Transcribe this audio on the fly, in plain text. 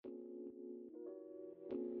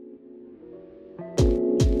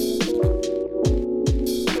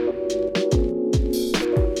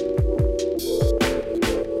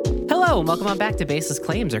and welcome on back to Baseless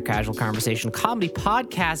Claims, our casual conversation comedy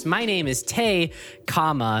podcast. My name is Tay,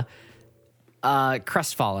 crestfallen,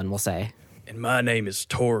 we'll say. And my name is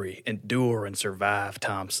Tori, Endure and Survive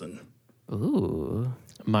Thompson. Ooh.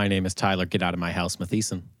 My name is Tyler, get out of my house,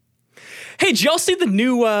 Matheson. Hey, did y'all see the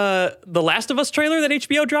new The Last of Us trailer that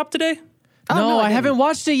HBO dropped today? No, I haven't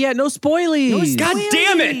watched it yet. No spoilies. God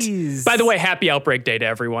damn it! By the way, happy Outbreak Day to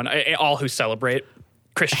everyone, all who celebrate.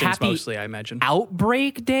 Christians Happy mostly, I imagine.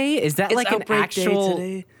 Outbreak Day? Is that It's like an Outbreak Day actual...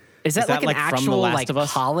 today. Is that like an like from The actual Last like of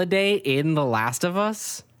Us? holiday in The Last of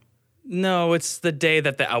Us? No, it's the day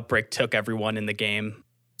that the outbreak took everyone in the game.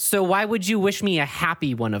 So why would you wish me a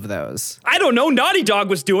happy one of those? I don't know. Naughty Dog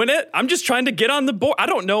was doing it. I'm just trying to get on the board. I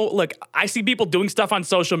don't know. Look, I see people doing stuff on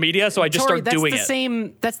social media, so I just Tori, start doing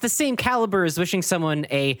it. That's the same caliber as wishing someone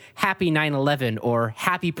a happy 9/11 or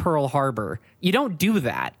happy Pearl Harbor. You don't do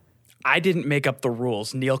that. I didn't make up the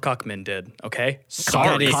rules. Neil Cuckman did, okay?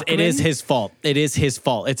 Sorry. It is his fault. It is his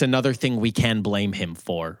fault. It's another thing we can blame him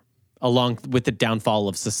for, along with the downfall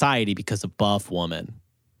of society because of buff woman.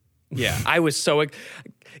 Yeah, I was so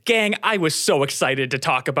excited to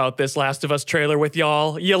talk about this Last of Us trailer with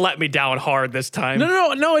y'all. You let me down hard this time.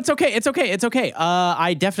 No, it's okay.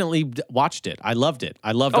 I definitely watched it. I loved it.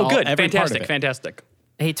 I loved good. every part of it. Fantastic.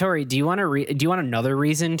 Hey Tori, do you want another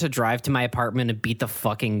reason to drive to my apartment and beat the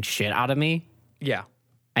fucking shit out of me? Yeah,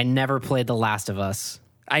 I never played The Last of Us.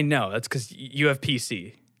 I know. That's because you have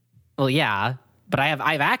PC. Well, yeah, but I have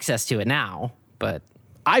access to it now. But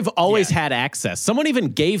I've always had access. Someone even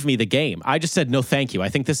gave me the game. I just said, no, thank you. I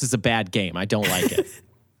think this is a bad game. I don't like it.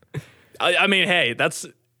 I mean, hey,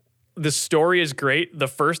 the story is great. The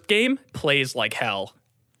first game plays like hell.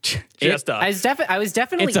 I was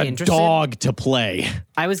definitely It's a interested. dog to play.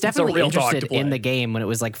 I was definitely real dog to interested play. in the game when it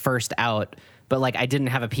was like first out, but like I didn't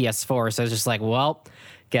have a PS4, so I was just like, well,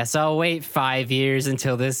 guess I'll wait 5 years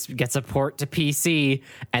until this gets a port to PC,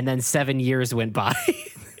 and then 7 years went by.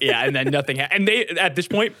 Yeah, and then nothing. And they at this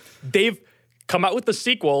point they've come out with the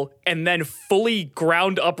sequel and then fully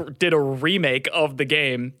ground up did a remake of the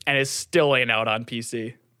game, and it still ain't out on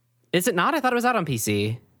PC. Is it not? I thought it was out on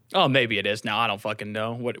PC. Oh, maybe it is now. I don't fucking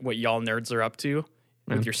know what y'all nerds are up to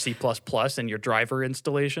with your C++ and your driver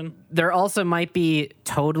installation. There also might be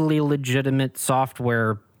totally legitimate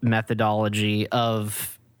software methodology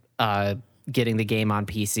of getting the game on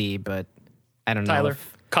PC, but I don't know. Tyler,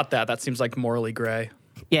 cut that. That seems like morally gray.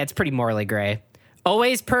 Yeah, it's pretty morally gray.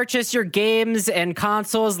 Always purchase your games and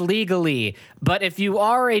consoles legally. But if you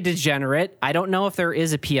are a degenerate, I don't know if there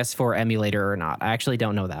is a PS4 emulator or not. I actually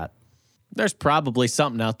don't know that. There's probably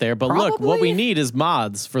something out there. But look, what we need is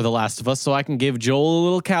mods for The Last of Us so I can give Joel a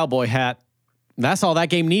little cowboy hat. That's all that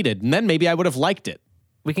game needed. And then maybe I would have liked it.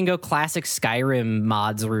 We can go classic Skyrim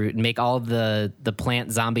mods route and make all the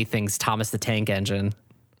plant zombie things Thomas the Tank Engine.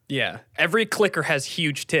 Yeah. Every clicker has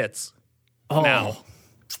huge tits. Oh, Now.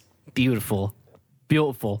 Beautiful.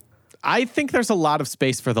 Beautiful. I think there's a lot of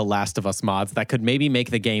space for The Last of Us mods that could maybe make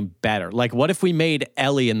the game better. Like, what if we made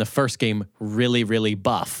Ellie in the first game really, really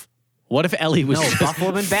buff? What if Ellie was just Buff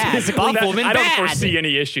woman bad. Buff woman I don't bad. foresee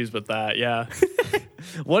any issues with that. Yeah.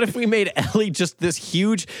 What if we made Ellie just this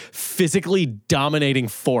huge, physically dominating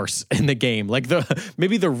force in the game? Like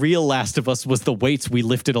maybe the real Last of Us was the weights we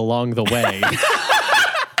lifted along the way.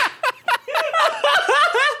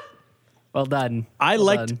 Well done. I Well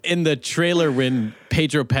liked done. in the trailer when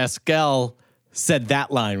Pedro Pascal said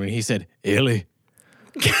that line when he said, "Ellie,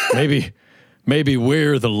 maybe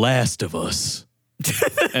we're the last of us."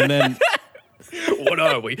 And then What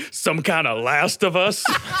are we? Some kind of Last of Us?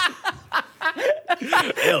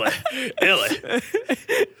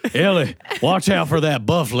 Ellie, watch out for that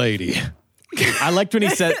buff lady. I liked when he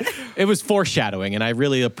said it was foreshadowing, and I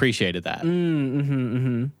really appreciated that.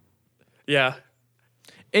 Yeah.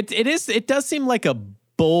 It does seem like a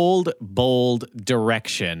bold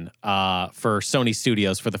direction for Sony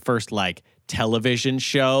Studios for the first like television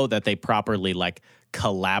show that they properly like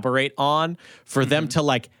collaborate on, for them to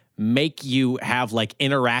like make you have like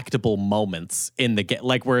interactable moments in the game,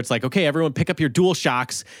 like where it's like, okay, everyone pick up your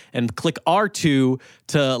DualShocks and click R2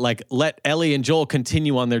 to like let Ellie and Joel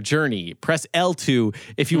continue on their journey. Press L2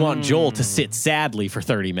 if you want Joel to sit sadly for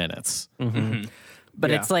 30 minutes.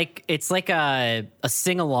 But Yeah. it's like a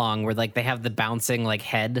sing along where like they have the bouncing like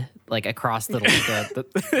head like across the,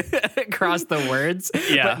 across the words.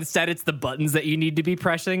 Yeah. But instead it's the buttons that you need to be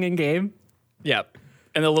pressing in game. Yeah.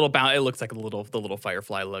 And the little it looks like the little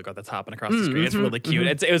Firefly logo that's hopping across the screen. It's really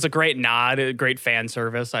cute. It was a great nod, a great fan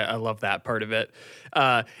service. I love that part of it.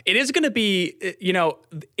 It is going to be, you know,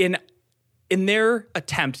 in their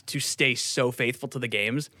attempt to stay so faithful to the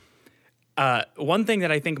games, one thing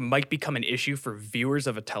that I think might become an issue for viewers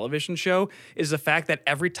of a television show is the fact that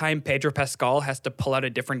every time Pedro Pascal has to pull out a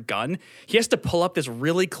different gun, he has to pull up this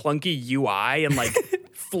really clunky UI and like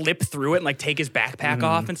flip through it and like take his backpack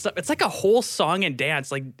off and stuff. It's like a whole song and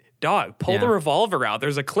dance. Like, dog, pull the revolver out.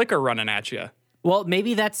 There's a clicker running at you. Well,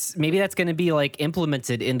 maybe that's going to be like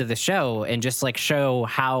implemented into the show and just like show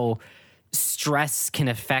how stress can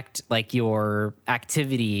affect like your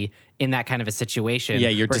activity in that kind of a situation. Yeah,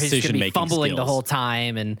 your decision-making fumbling skills. the whole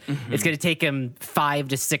time, and it's going to take him 5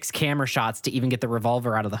 to 6 camera shots to even get the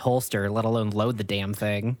revolver out of the holster, let alone load the damn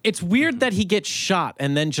thing. It's weird that he gets shot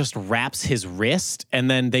and then just wraps his wrist, and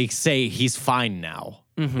then they say he's fine now.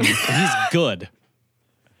 He's good.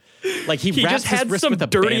 Like he He wraps just his had wrist some with a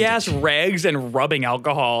dirty ass bandage. rags and rubbing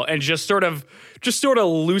alcohol and just sort of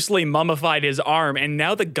loosely mummified his arm, and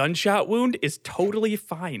now the gunshot wound is totally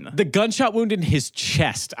fine. The gunshot wound in his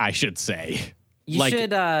chest, I should say. You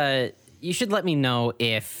should let me know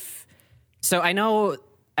if. So I know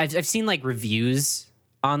I've seen like reviews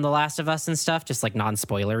on The Last of Us and stuff, just like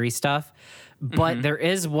non-spoilery stuff. But there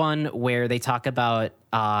is one where they talk about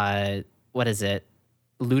what is it?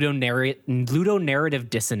 Ludonarrative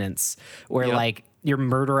dissonance, where like you're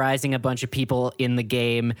murderizing a bunch of people in the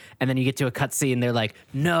game, and then you get to a cutscene and they're like,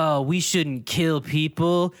 no, we shouldn't kill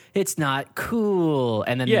people. It's not cool.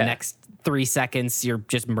 And then the next 3 seconds, you're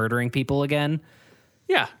just murdering people again.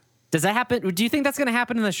 Yeah. Does that happen? Do you think that's going to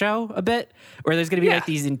happen in the show a bit? Or there's going to be like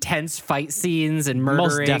these intense fight scenes and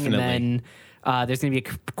murdering, and then there's going to be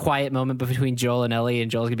a quiet moment between Joel and Ellie,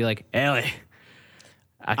 and Joel's going to be like, Ellie,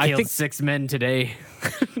 I killed 6 men today.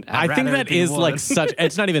 I think that is like such,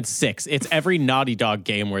 it's not even 6. It's every Naughty Dog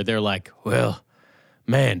game where they're like, well,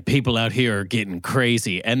 man, people out here are getting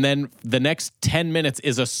crazy. And then the next 10 minutes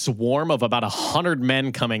is a swarm of about 100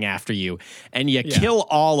 men coming after you, and you kill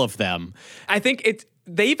all of them. I think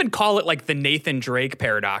they even call it like the Nathan Drake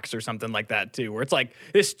paradox or something like that too, where it's like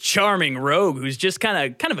this charming rogue who's just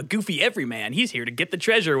kind of a goofy everyman. He's here to get the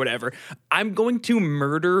treasure or whatever. I'm going to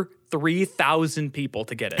murder 3,000 people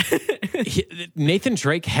to get it. Nathan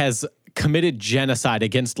Drake has committed genocide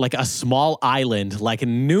against like a small island like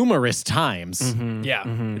numerous times. Yeah,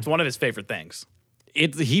 it's one of his favorite things.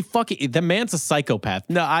 The man's a psychopath.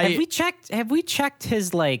 No, Have we checked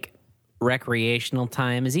his like recreational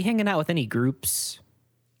time? Is he hanging out with any groups?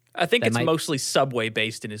 I think it's mostly Subway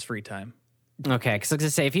based in his free time. Okay, because I was going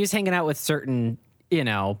to say, if he was hanging out with certain,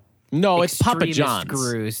 no, it's Papa extremist John's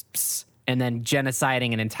groups and then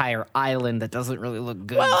genociding an entire island, that doesn't really look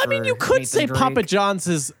good. Well, I mean, you could Nathan say Drake. Papa John's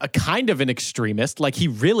is a kind of an extremist. Like, he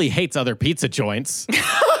really hates other pizza joints.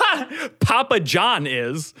 Papa John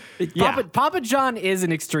is. Papa John is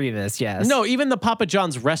an extremist, yes. No, even the Papa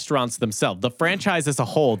John's restaurants themselves, the franchise as a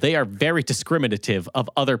whole, they are very discriminative of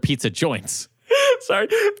other pizza joints. Sorry.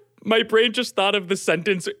 My brain just thought of the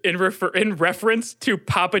sentence in reference to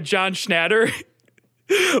Papa John Schnatter.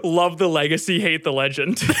 Love the legacy, hate the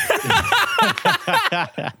legend.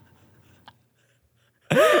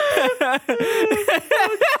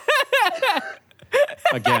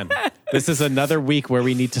 Again, this is another week where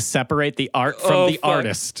we need to separate the art from the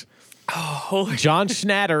artist. John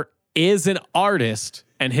Schnatter is an artist,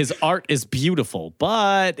 and his art is beautiful,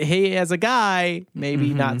 but he, as a guy,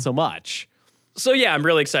 maybe not so much. So yeah, I'm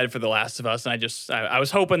really excited for The Last of Us, and I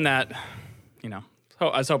was hoping that,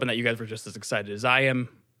 I was hoping that you guys were just as excited as I am.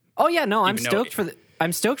 Oh yeah, no, I'm stoked for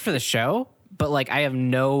the show, but like I have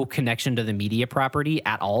no connection to the media property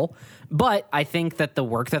at all. But I think that the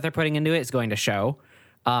work that they're putting into it is going to show.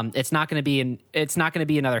 It's not going to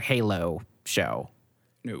be another Halo show.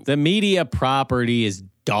 No. The media property is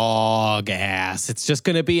dog ass. It's just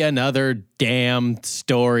going to be another damn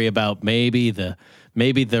story about maybe the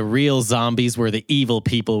real zombies were the evil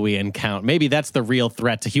people we encounter. Maybe that's the real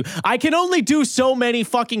threat to I can only do so many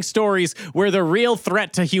fucking stories where the real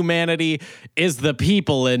threat to humanity is the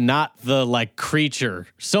people and not the like creature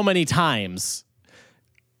so many times.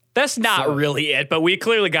 That's not really it, but we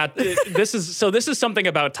clearly got this is something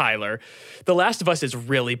about Tyler. The Last of Us is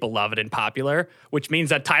really beloved and popular, which means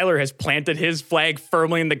that Tyler has planted his flag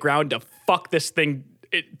firmly in the ground to fuck this thing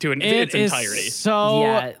to its entirety. So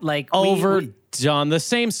Yeah, like, overdone. The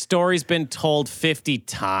same story's been told 50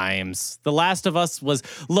 times. The Last of Us was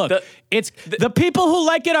the people who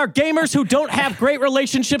like it are gamers who don't have great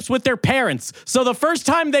relationships with their parents. So the first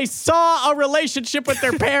time they saw a relationship with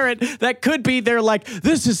their parent that could be, they're like,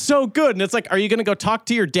 this is so good. And it's like, are you going to go talk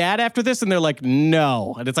to your dad after this? And they're like,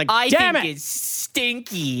 no. And it's like, damn it. It's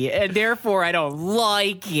stinky, and therefore I don't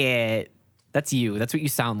like it. That's you. That's what you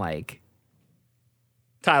sound like.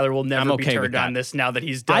 Tyler will never I'm be okay with turned that. on this now that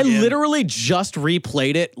he's done. I literally just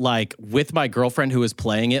replayed it like with my girlfriend who was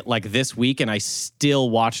playing it like this week, and I still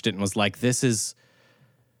watched it and was like, this is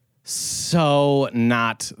so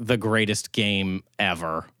not the greatest game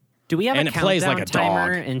ever. Do we have And a it plays countdown like a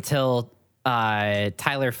timer dog. until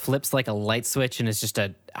Tyler flips like a light switch and is just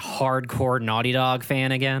a hardcore Naughty Dog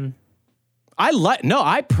fan again?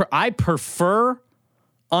 I prefer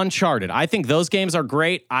Uncharted. I think those games are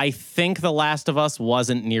great. I think The Last of Us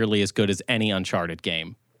wasn't nearly as good as any Uncharted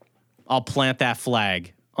game. I'll plant that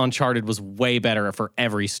flag. Uncharted was way better for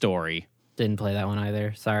every story. Didn't play that one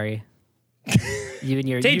either. Sorry. You and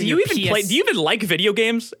your Dave, do your you even play? Do you even like video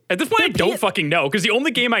games? At this point, I don't fucking know because the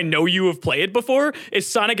only game I know you have played before is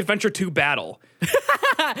Sonic Adventure 2 Battle.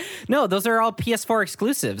 No, those are all PS4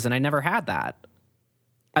 exclusives, and I never had that.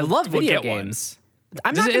 I love video get one. games.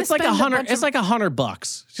 I'm not. It's like It's like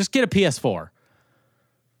 $100. Just get a PS4.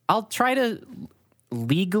 I'll try to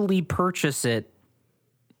legally purchase it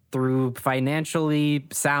through financially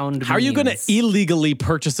sound. How are you going to means. illegally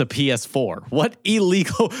purchase a PS4? What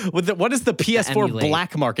illegal? What does the PS4 Emulate.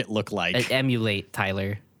 black market look like? Emulate,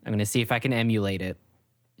 Tyler? I'm going to see if I can emulate it.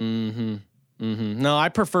 No, I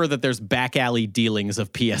prefer that there's back alley dealings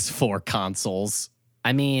of PS4 consoles.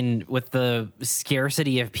 I mean, with the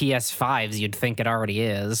scarcity of PS5s, you'd think it already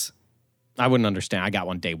is. I wouldn't understand. I got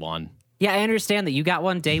one day one. Yeah, I understand that you got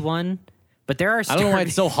one day one, but there are I don't know why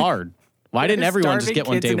it's so hard. Why didn't everyone just get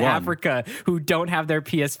one kids day in one? Africa who don't have their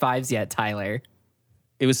PS5s yet, Tyler?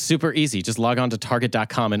 It was super easy. Just log on to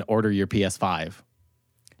Target.com and order your PS5.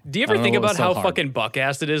 Do you I ever don't think know about what's so how hard. fucking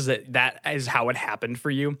buck-assed it is that is how it happened for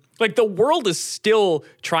you? Like, the world is still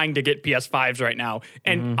trying to get PS5s right now.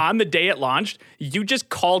 And on the day it launched, you just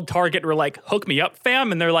called Target and were like, hook me up,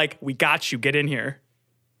 fam. And they're like, we got you. Get in here.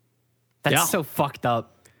 That's Yeah. so fucked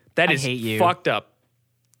up. That I is hate you. fucked up.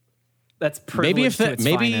 That's privilege Maybe if to its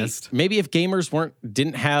finest. maybe if gamers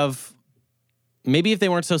maybe if they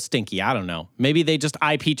weren't so stinky, I don't know. Maybe they just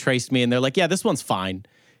IP traced me and they're like, yeah, this one's fine.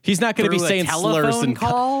 He's not going to be Through a saying slurs telephone and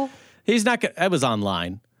call? He's not. I was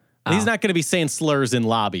online. He's not going to be saying slurs in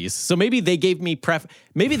lobbies. So maybe they gave me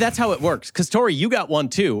Maybe that's how it works. Because Tori, you got one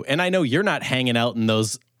too, and I know you're not hanging out in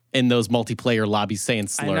those multiplayer lobbies saying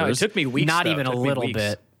slurs. I know. It took me weeks. Not though. even It a took me little weeks.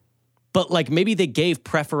 bit. But like maybe they gave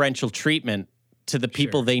preferential treatment to the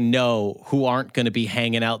people they know who aren't going to be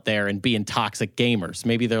hanging out there and being toxic gamers.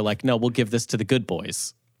 Maybe they're like, no, we'll give this to the good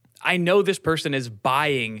boys. I know this person is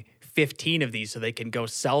buying 15 of these so they can go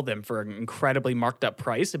sell them for an incredibly marked up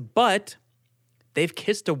price, but they've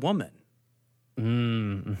kissed a woman.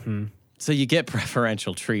 So you get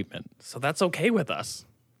preferential treatment. So that's okay with us.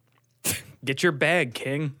 Get your bag,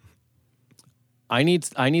 King. I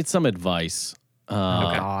need some advice. Oh,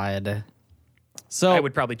 God. So I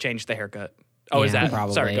would probably change the haircut. Oh, is Yeah, that?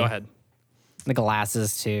 probably. Sorry, go ahead. The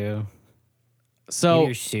glasses, too. so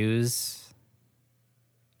Your shoes.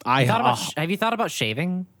 I Have you thought about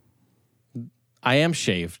shaving? I am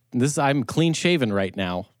shaved. I'm clean shaven right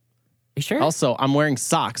now. You sure? Also, I'm wearing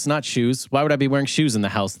socks, not shoes. Why would I be wearing shoes in the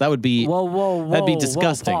house? That would be Whoa. That'd be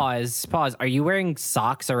disgusting. Whoa, pause. Are you wearing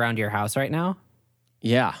socks around your house right now?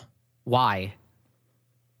 Yeah. Why?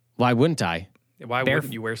 Why wouldn't I? Why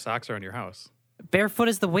wouldn't you wear socks around your house? Barefoot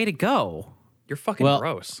is the way to go. You're fucking Well-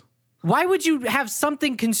 gross. Why would you have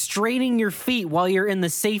something constraining your feet while you're in the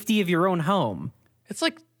safety of your own home? It's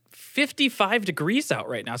like 55 degrees out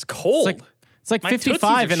right now. It's cold. It's like My 55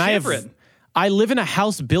 tootsies and are shivering. I live in a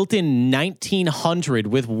house built in 1900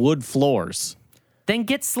 with wood floors. Then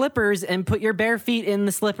get slippers and put your bare feet in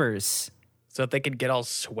the slippers. So that they could get all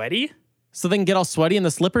sweaty? So they can get all sweaty in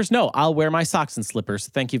the slippers? No, I'll wear my socks and slippers.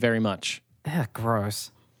 Thank you very much. Ugh,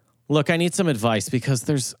 gross. Look, I need some advice because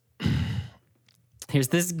there's Here's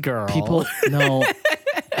this girl. people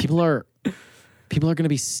people are going to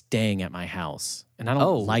be staying at my house and I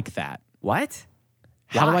don't like that. What?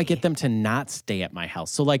 How do Why? I get them to not stay at my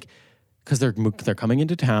house? So like, because they're coming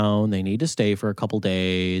into town, they need to stay for a couple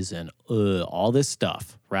days and all this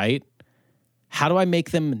stuff, right? How do I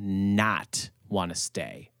make them not want to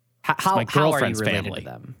stay? It's my girlfriend's how are you related family. to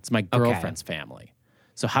them? It's my girlfriend's family.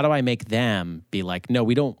 So how do I make them be like, no,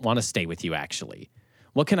 we don't want to stay with you actually?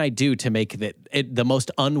 What can I do to make it the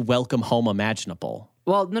most unwelcome home imaginable?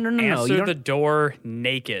 Well, no. You Answer don't, the door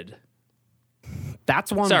naked.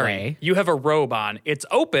 that's one Sorry, way. you have a robe on. It's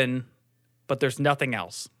open, but there's nothing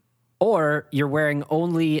else. Or you're wearing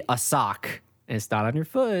only a sock and it's not on your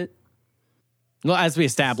foot. Well, as we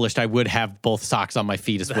established, I would have both socks on my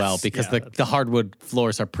feet as well because the hardwood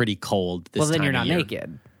floors are pretty cold this Well, then time you're of not year.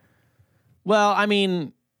 naked. Well, I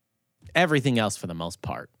mean, everything else for the most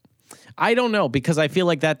part. I don't know, because I feel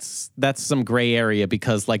like that's some gray area,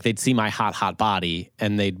 because like they'd see my hot body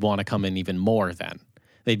and they'd want to come in even more then.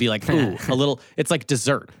 They'd be like, ooh, a little, it's like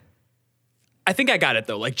dessert. I think I got it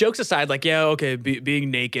though. Like, jokes aside, like, yeah, okay,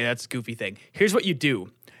 being naked, that's a goofy thing. Here's what you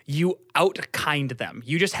do. You out-kind them.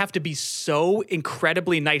 You just have to be so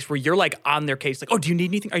incredibly nice where you're like on their case, like, oh, do you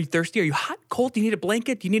need anything? Are you thirsty? Are you hot, cold? Do you need a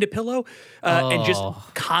blanket? Do you need a pillow? And just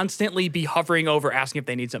constantly be hovering over, asking if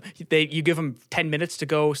they need some. You give them 10 minutes to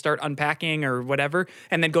go start unpacking or whatever,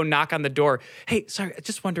 and then go knock on the door. Hey, sorry,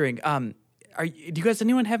 just wondering,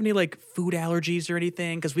 anyone have any like food allergies or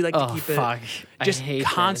anything? Because we like to keep it. Just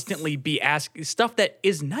constantly be asking stuff that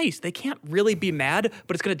is nice. They can't really be mad,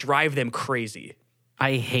 but it's gonna drive them crazy.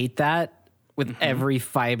 I hate that with every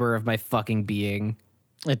fiber of my fucking being.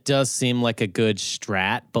 It does seem like a good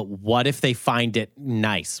strat, but what if they find it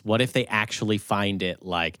nice? What if they actually find it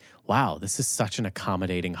like, wow, this is such an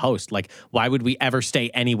accommodating host? Like, why would we ever stay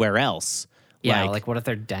anywhere else? Yeah, like what if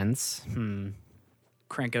they're dense?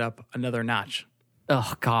 Crank it up another notch.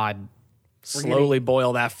 Oh, God. Slowly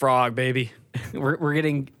boil that frog, baby. We're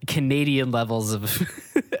getting Canadian levels of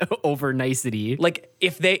over nicety. Like,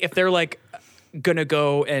 if they're like gonna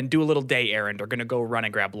go and do a little day errand or gonna go run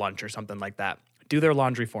and grab lunch or something like that, do their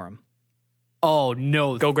laundry for them. Oh,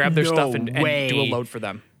 no. Go grab their stuff and do a load for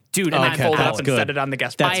them. Dude, and okay, fold it up and set it on the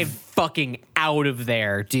guest box. I'm fucking out of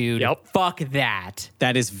there, dude. Yep. Fuck that.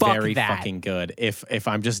 That is very fucking good. If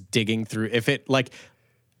I'm just digging through, if it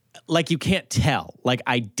like you can't tell. Like,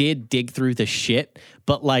 I did dig through the shit,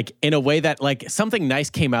 but like in a way that like something nice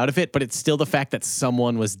came out of it, but it's still the fact that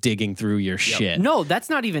someone was digging through your shit. No, that's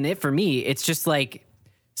not even it for me. It's just like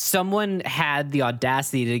someone had the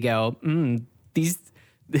audacity to go, these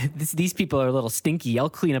people are a little stinky. I'll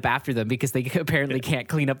clean up after them because they apparently can't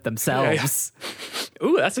clean up themselves. Yeah.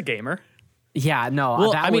 Ooh, that's a gamer. Yeah, no.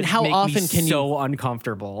 Well, that I mean, would how make often me can so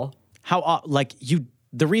uncomfortable?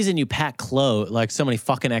 The reason you pack clothes, like so many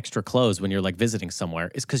fucking extra clothes when you're like visiting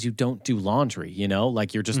somewhere, is because you don't do laundry, you know?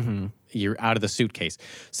 Like you're just, you're out of the suitcase.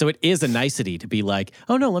 So it is a nicety to be like,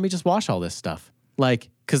 oh no, let me just wash all this stuff. Like,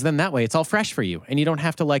 because then that way it's all fresh for you. And you don't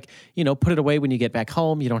have to like, put it away when you get back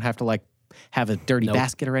home. You don't have to like have a dirty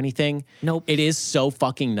basket or anything. Nope. It is so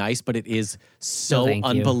fucking nice, but it is so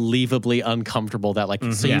unbelievably uncomfortable that like,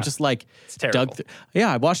 so you just like dug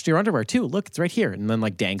I washed your underwear too. Look, it's right here. And then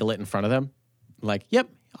like dangle it in front of them. Like, yep,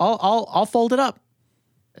 I'll fold it up.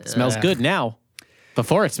 It smells good now.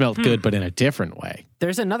 Before it smelled good, but in a different way.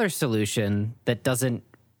 There's another solution that doesn't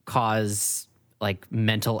cause like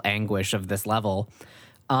mental anguish of this level.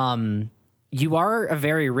 You are a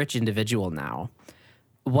very rich individual now.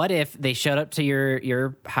 What if they showed up to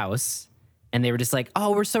your house and they were just like,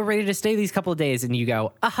 oh, we're so ready to stay these couple of days. And you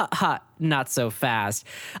go, not so fast.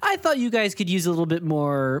 I thought you guys could use a little bit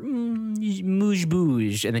more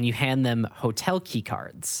mouche-bouge. And then you hand them hotel key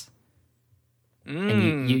cards.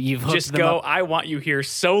 And you've hooked just them go, up. I want you here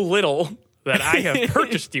so little that I have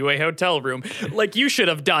purchased you a hotel room. Like you should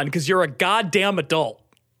have done because you're a goddamn adult.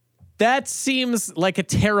 That seems like a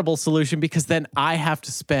terrible solution because then I have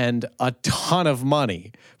to spend a ton of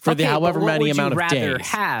money for the however many amount of days. What would you rather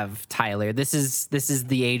have, Tyler? This is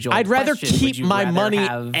the age-old I'd rather question. keep my money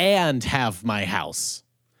and have my house.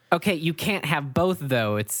 Okay, you can't have both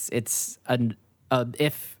though. It's an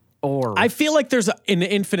if or. I feel like there's an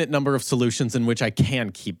infinite number of solutions in which I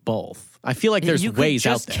can keep both. I feel like there's ways out there.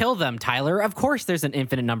 You could just kill them, Tyler. Of course, there's an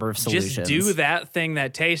infinite number of solutions. Just do that thing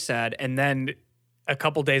that Tay said, and then a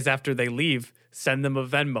couple days after they leave, send them a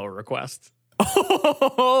Venmo request.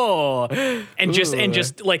 And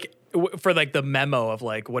just like for like the memo of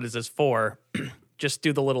like, what is this for? Just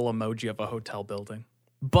do the little emoji of a hotel building.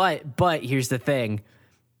 But here's the thing.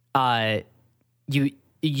 You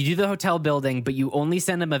do the hotel building, but you only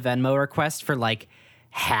send them a Venmo request for like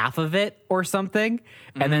half of it or something,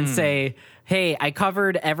 and then say, hey, I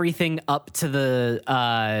covered everything up to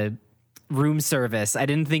the room service. I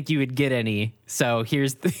didn't think you would get any, so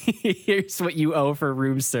here's what you owe for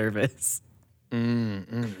room service.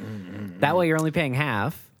 That way you're only paying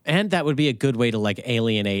half. And that would be a good way to like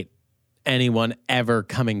alienate anyone ever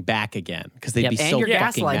coming back again because they'd be so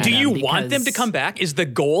fucking mad. Do you want them to come back? Is the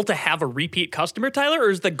goal to have a repeat customer, Tyler,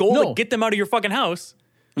 or is the goal to get them out of your fucking house?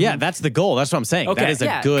 Yeah, that's the goal. That's what I'm saying. Okay. That is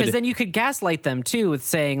a good... because then you could gaslight them too with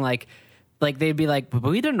saying like they'd be like, but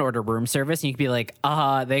we didn't order room service. And you could be like,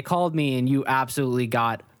 they called me and you absolutely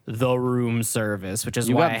got the room service, which is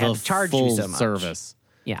why I had to charge you so much. Service.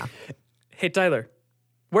 Yeah. Hey, Tyler,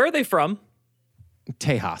 where are they from?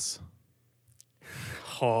 Tejas.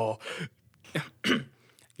 Oh,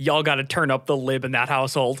 y'all got to turn up the lib in that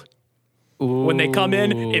household. Ooh. When they come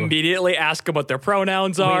in, immediately ask them what their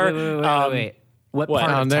pronouns are. Wait. What What?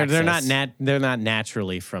 part of they're Texas? they're not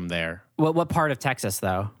naturally from there. What part of Texas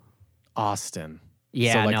though? Austin.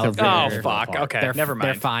 Yeah, like, no, they're Oh, very fuck. far. Okay, They're never mind.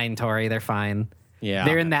 They're fine, Tori. They're fine. Yeah.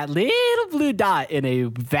 They're in that little blue dot in a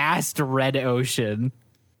vast red ocean.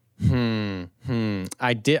 I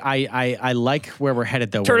like where we're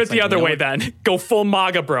headed though. Turn where it it's the like, other you know way what? then. Go full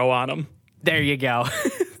MAGA bro on them. There you go.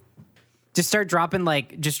 Just start dropping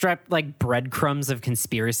drop breadcrumbs of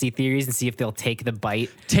conspiracy theories and see if they'll take the bite.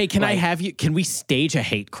 Tay, can we stage a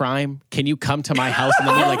hate crime? Can you come to my house and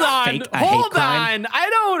then we Hold on, fake a hate crime?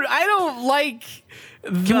 I don't like.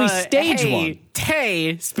 Can we stage one?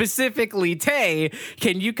 Tay, specifically Tay,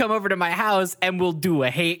 can you come over to my house and we'll do a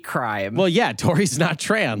hate crime? Well, yeah, Tori's not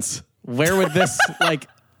trans. Where would this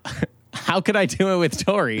how could I do it with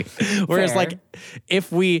Tori? Whereas Fair.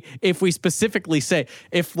 if we specifically say,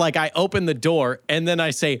 if I open the door and then I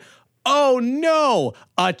say, oh no,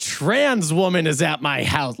 a trans woman is at my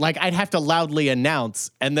house, I'd have to loudly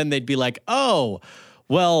announce, and then they'd be like, oh,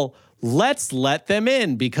 well, let's let them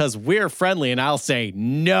in because we're friendly. And I'll say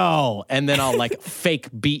no. And then I'll fake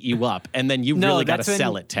beat you up. And then you really got to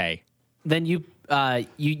sell it, Tay. Then you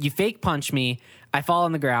fake punch me. I fall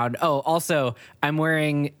on the ground. Oh, also, I'm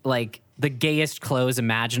wearing the gayest clothes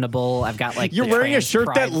imaginable. I've got You're the wearing a trans shirt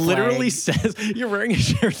that pride literally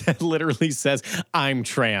flag. says I'm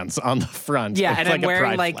trans on the front. Yeah, It's and like I'm a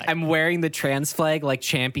wearing pride flag. I'm wearing the trans flag like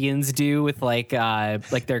champions do with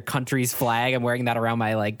their country's flag. I'm wearing that around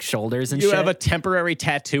my shoulders and You shit. have a temporary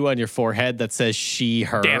tattoo on your forehead that says she,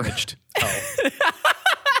 her. Damaged.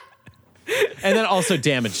 And then also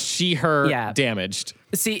damaged. She, her, Yeah. damaged.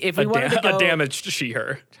 See, if we wanted to go, A damaged she,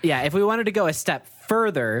 her. yeah, if we wanted to go a step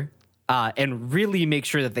further and really make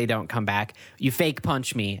sure that they don't come back, you fake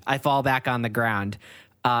punch me. I fall back on the ground.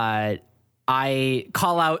 I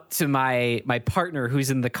call out to my partner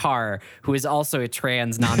who's in the car, who is also a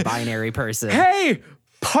trans non-binary person. Hey,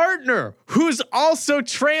 partner, who's also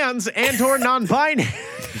trans and or non-binary.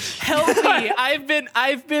 Help me! I've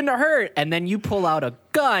been hurt. And then you pull out a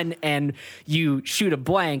gun and you shoot a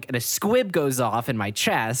blank, and a squib goes off in my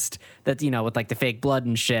chest. That's with the fake blood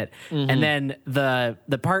and shit. And then the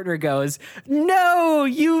partner goes, "No,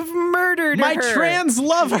 you've murdered My her. trans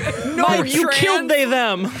lover. No, My you trans- killed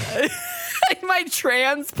them. My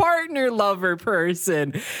trans partner lover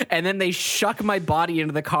person." And then they shuck my body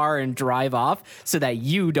into the car and drive off so that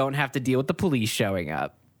you don't have to deal with the police showing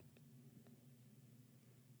up.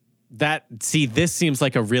 This seems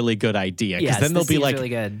like a really good idea. Because Yes, then they'll this be seems like, really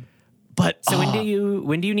good. but So when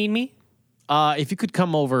do you need me? if you could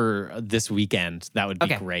come over this weekend, that would be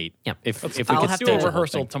Okay. great. Yep. If we I'll could have Do to- a stage the whole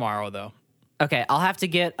rehearsal thing. tomorrow, though. Okay, I'll have to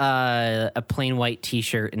get a plain white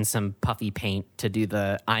T-shirt and some puffy paint to do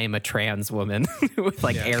the "I am a trans woman" with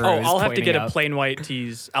arrows. Oh, I'll have to pointing get up. a Plain White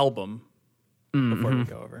Tees album before we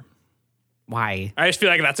go over. Why? I just feel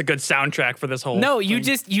like that's a good soundtrack for this whole. No, you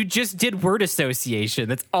thing. just did word association.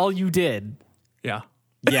 That's all you did. Yeah.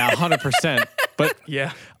 Yeah, 100%. But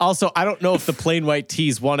Yeah. also, I don't know if the Plain White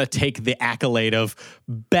Tees want to take the accolade of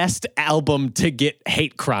best album to get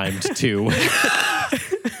hate crimed to.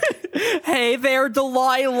 Hey there,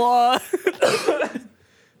 Delilah.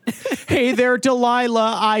 Hey there,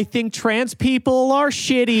 Delilah. I think trans people are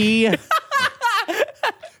shitty.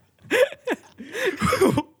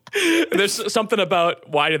 There's something about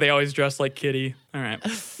why do they always dress like Kitty? All right.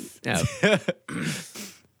 No.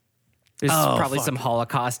 There's probably some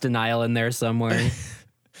Holocaust denial in there somewhere.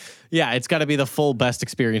 Yeah, it's got to be the full best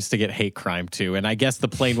experience to get hate crime to. And I guess the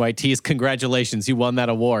Plain White Tees, congratulations, you won that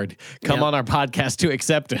award. Come Yep. on our podcast to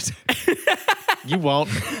accept it. You won't.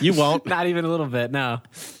 You won't. Not even a little bit. No.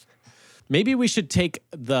 Maybe we should take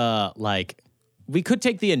we could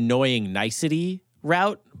take the annoying nicety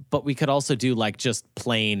route, but we could also do just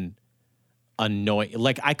plain annoying.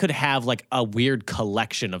 I could have a weird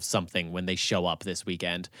collection of something when they show up this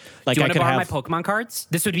weekend. Do you I want to could borrow have my Pokemon cards?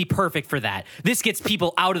 This would be perfect for that. This gets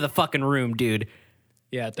people out of the fucking room, dude.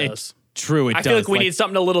 Yeah, it does. True, it I does. feel like we need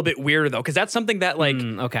something a little bit weirder though, because that's something that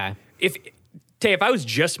Okay. if I was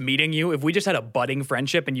just meeting you, if we just had a budding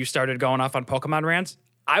friendship and you started going off on Pokemon rants,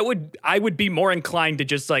 I would be more inclined to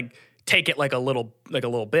just take it like a little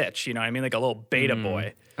bitch, you know what I mean? Like a little beta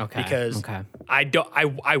boy. Okay, Because okay.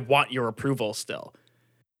 I want your approval still.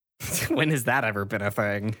 When has that ever been a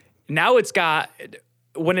thing? Now it's got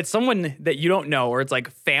when it's someone that you don't know or it's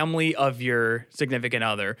family of your significant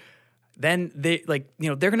other, then they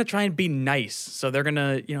they're gonna try and be nice. So they're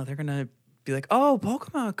gonna be like, oh,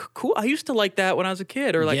 Pokemon, cool. I used to like that when I was a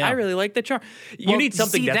kid, or Yeah. I really like the charm. You Well, need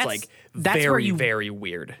something see, that's that's- that's where you very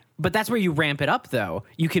weird. But that's where you ramp it up, though.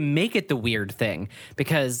 You can make it the weird thing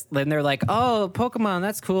because then they're like, "Oh, Pokemon,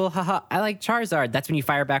 that's cool. Haha, I like Charizard." That's when you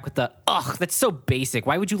fire back with the, "Ugh, that's so basic.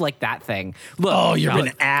 Why would you like that thing?" Look, Oh, you're an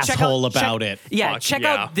check asshole about it. Yeah, Fuck, check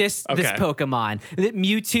yeah. out this Okay. Pokemon.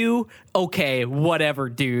 Mewtwo, okay, whatever,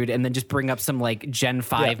 dude. And then just bring up some like Gen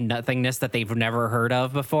 5 nothingness that they've never heard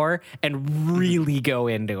of before and really go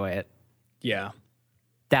into it. Yeah.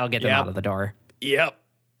 That'll get them Yep. out of the door. Yep.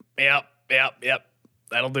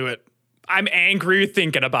 That'll do it. I'm angry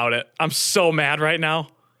thinking about it. I'm so mad right now.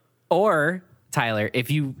 Or Tyler,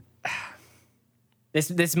 if you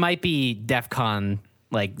this might be DEF CON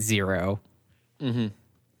like 0. Mm-hmm.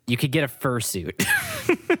 You could get a fursuit.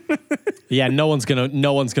 Yeah, no one's gonna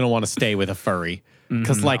want to stay with a furry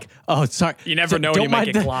because, like, oh, sorry, You never know when don't you might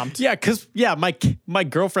mind get clomped. Yeah, because my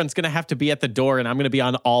girlfriend's gonna have to be at the door, and I'm gonna be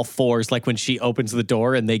on all fours, like when she opens the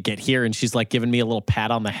door and they get here, and she's like giving me a little pat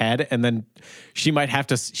on the head, and then she might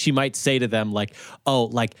say to them like, oh,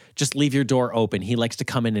 like just leave your door open. He likes to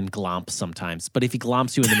come in and glomp sometimes, but if he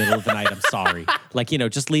glomps you in the middle of the night, I'm sorry. Like,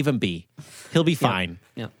 just leave him be. He'll be fine.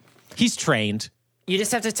 Yeah. He's trained. You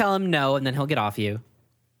just have to tell him no, and then he'll get off you.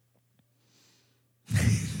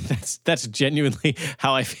 That's genuinely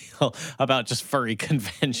how I feel about just furry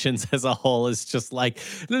conventions as a whole. Is just like,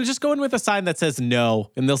 just go in with a sign that says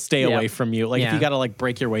no, and they'll stay away from you. Like if Yeah. you got to like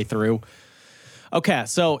break your way through. Okay,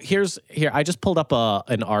 so here I just pulled up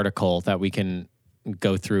an article that we can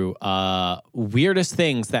go through. Weirdest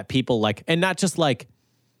things that people like, and not just like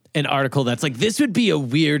an article that's like, this would be a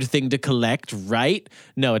weird thing to collect, right?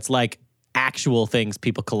 No, it's like actual things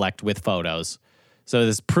people collect with photos. So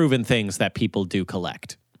there's proven things that people do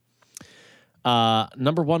collect.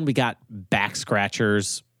 Number one, we got back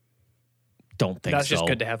scratchers. Don't think That's so. just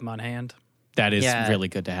good to have them on hand. That is Yeah. really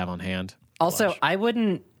good to have on hand. Also, I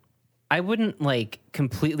wouldn't like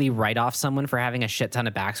completely write off someone for having a shit ton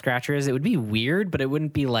of back scratchers. It would be weird, but it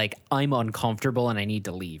wouldn't be like I'm uncomfortable and I need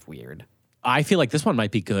to leave weird. I feel like this one might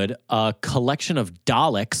be good. A collection of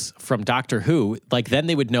Daleks from Doctor Who. Like then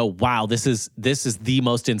they would know, wow, this is the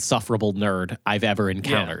most insufferable nerd I've ever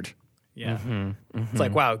encountered. Yeah. It's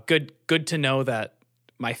like, wow, good to know that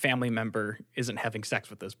my family member isn't having sex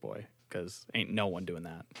with this boy because ain't no one doing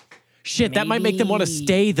that. Shit, that might make them want to Maybe.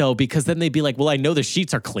 stay though, because then they'd be like, well, I know the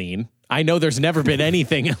sheets are clean. I know there's never been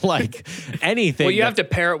anything like anything. Well, you have to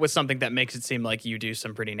pair it with something that makes it seem like you do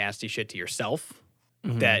some pretty nasty shit to yourself.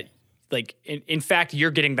 That, like, in fact,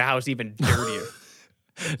 you're getting the house even dirtier.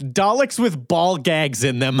 Daleks with ball gags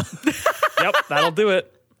in them. Yep, that'll do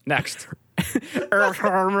it. Next.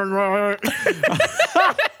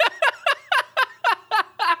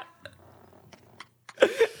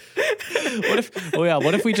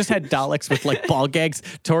 What if we just had Daleks with like ball gags?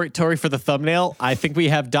 Tori for the thumbnail. I think we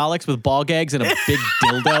have Daleks with ball gags and a big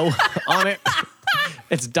dildo on it.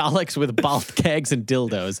 It's Daleks with ball gags and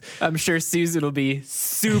dildos. I'm sure Susan will be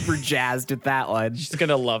super jazzed with that one. She's going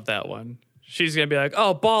to love that one. She's going to be like,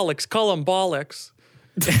 oh, bollocks, call him bollocks.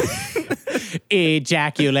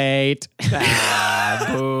 Ejaculate. Boo.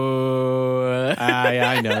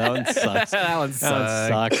 I know that one sucks. That one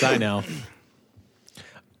Sucks. I know.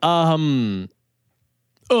 No,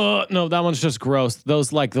 that one's just gross.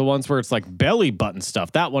 Those like the ones where it's like belly button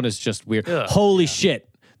stuff. That one is just weird. Ugh, Holy shit.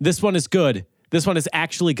 This one is good. This one is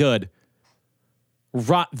actually good.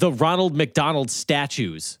 The Ronald McDonald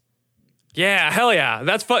statues. Yeah, hell yeah.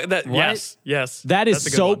 That's yes. That is That's a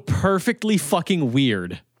good so one. perfectly fucking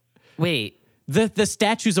weird. Wait. The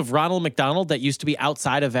statues of Ronald McDonald that used to be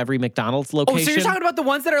outside of every McDonald's location. Oh, so you're talking about the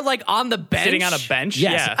ones that are like on the bench? Sitting on a bench?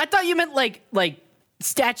 Yes. Yeah. I thought you meant like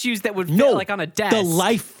statues that would fit no, like on a desk. the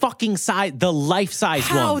life size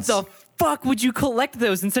How ones. the fuck would you collect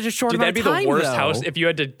those in such a short Dude, amount that'd of be time? the worst though? house if you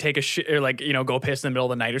had to take a shit or like, go piss in the middle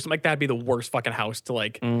of the night or something like that. That'd be the worst fucking house to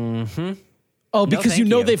like. Oh, because thank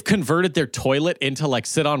you. they've converted their toilet into like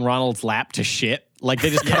sit on Ronald's lap to shit. Like they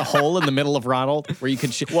just cut a hole in the middle of Ronald where you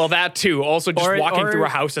can shit. Well, that too. Also, just Or- walking or- through a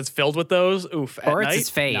house that's filled with those. Oof. At Or it's night? his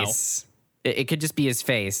face. It could just be his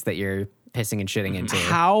face that you're pissing and shitting into.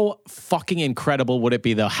 How fucking incredible would it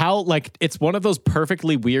be though? How like it's one of those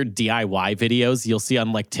perfectly weird DIY videos you'll see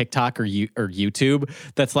on like TikTok or YouTube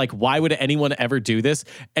that's like, why would anyone ever do this?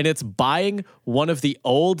 And it's buying one of the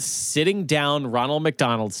old sitting down Ronald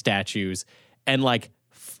McDonald statues and like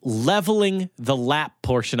leveling the lap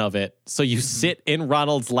portion of it so you sit in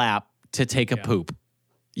Ronald's lap to take a poop.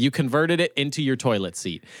 You converted it into your toilet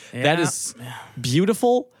seat. That Yeah. is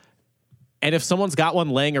beautiful. And if someone's got one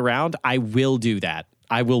laying around, I will do that.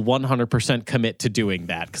 I will 100% commit to doing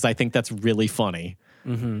that because I think that's really funny.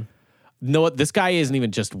 No, this guy isn't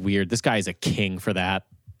even just weird. This guy is a king for that.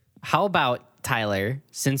 How about Tyler,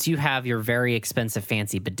 since you have your very expensive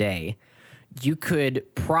fancy bidet, you could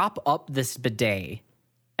prop up this bidet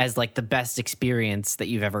as like the best experience that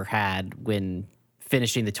you've ever had when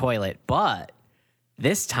finishing the toilet. But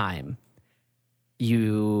this time,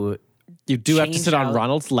 you do have to change sit on out-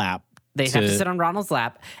 Ronald's lap. They have to sit on Ronald's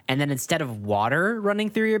lap, and then instead of water running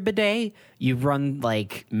through your bidet, you run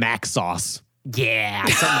like Mac sauce.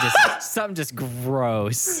 something just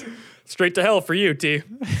gross. Straight to hell for you, T,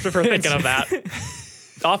 for thinking of that.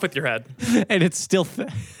 Off with your head. And it's still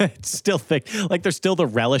it's still thick. Like there's still the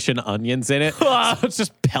relish and onions in it. So it's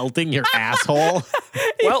just pelting your asshole.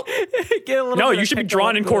 Well, Get a little no, bit you of should be pickle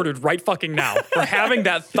drawn in and the- quartered right fucking now for having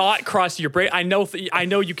that thought cross your brain. I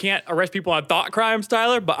know you can't arrest people on thought crimes,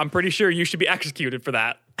 Tyler, but I'm pretty sure you should be executed for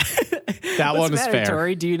that. That one What's is fair.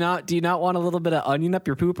 mandatory? Do you not want a little bit of onion up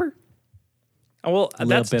your pooper? Oh, well, little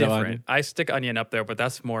that's bit of different. onion. I stick onion up there, but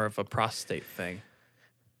that's more of a prostate thing.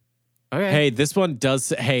 Okay. Hey, this one does.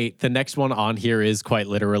 Hey, the next one on here is quite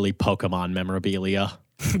literally Pokemon memorabilia.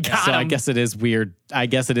 So I guess it is weird. I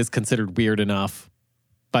guess it is considered weird enough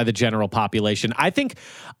by the general population. I think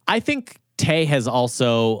Tay has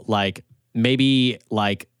also like maybe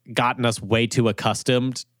like gotten us way too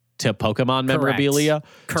accustomed to Pokemon memorabilia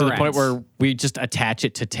to the point Correct. where we just attach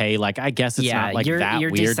it to Tay. Like I guess it's Yeah, not like you're that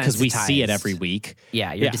weird because we see it desensitized. every week.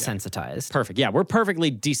 Yeah, you're Yeah. desensitized. Perfect. Yeah, we're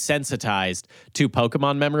perfectly desensitized to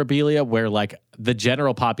Pokemon memorabilia where like the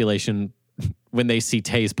general population, when they see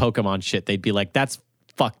Tay's Pokemon shit, they'd be like, that's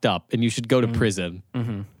fucked up and you should go to prison.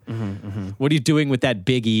 What are you doing with that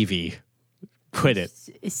big Eevee? Quit it.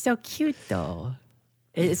 It's so cute though.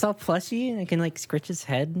 It's all plushy and I can like scratch his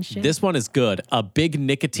head and shit. This one is good. A big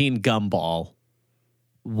nicotine gumball.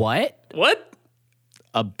 What? What?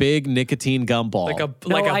 A big nicotine gumball.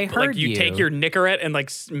 I heard you you. take your Nicorette and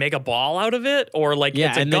like make a ball out of it, or like Yeah,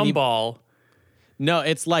 it's a and then you- gumball. No,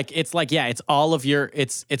 it's like yeah, it's all of your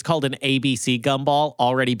it's called an ABC gumball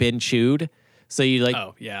already been chewed. So you like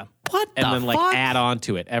Oh yeah. What and the then like fuck? add on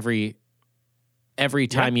to it every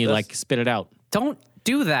time you that's- like spit it out. Don't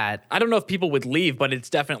do that. I don't know if people would leave, but it's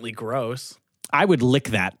definitely gross. I would lick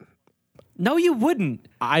that. No, you wouldn't.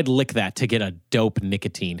 I'd lick that to get a dope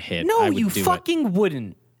nicotine hit. No, I would you do fucking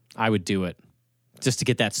wouldn't. I would do it just to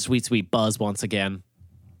get that sweet, sweet buzz once again.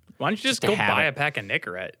 Why don't you just to go have buy it. a pack of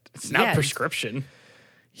Nicorette? It's not Yeah, prescription.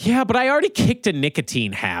 Yeah, but I already kicked a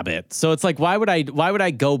nicotine habit, so it's like, why would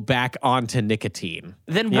I go back onto nicotine?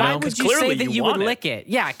 Then You why know? would 'Cause you say clearly that you you would want it. lick it?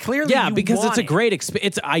 Yeah, clearly. Yeah, you because it's want a it. great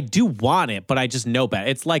experience. I do want it, but I just know better.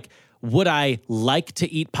 It's like, would I like to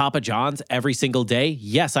eat Papa John's every single day?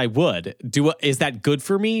 Yes, I would. Is that good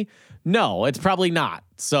for me? No, it's probably not.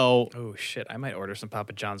 So Oh shit! I might order some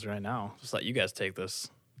Papa John's right now. Just let you guys take this.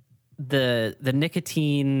 the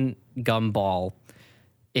nicotine gumball.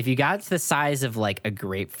 If you got to the size of like a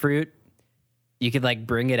grapefruit, you could like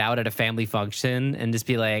bring it out at a family function and just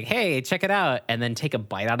be like, "Hey, check it out," and then take a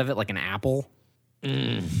bite out of it like an apple.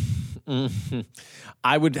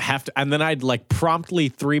 I would have to, and then I'd like promptly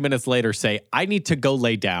 3 minutes later say, I need to go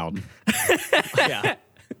lay down. Yeah.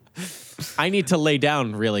 I need to lay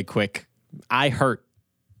down really quick. I hurt.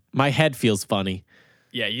 My head feels funny.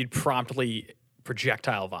 Yeah, you'd promptly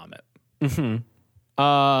projectile vomit.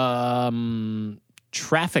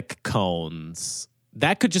 Traffic cones.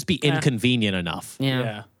 That could just be inconvenient enough.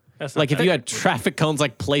 Yeah. That's Like not if you bad. had traffic cones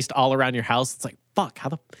like placed all around your house, it's like, fuck, how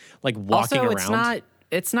the like walking Also, around.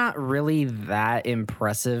 it's not really that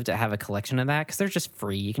impressive to have a collection of that because they're just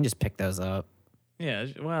free. You can just pick those up. Yeah.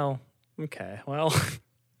 Well. Okay. Well.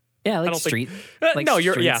 Yeah, like don't think- street. Like no,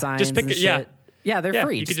 you're street yeah. signs Just pick and it. Yeah. shit. Yeah, they're Yeah,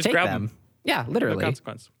 free. you could Just just take grab them. them. Yeah, No literally.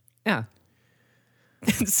 consequence. Yeah.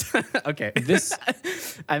 Okay. This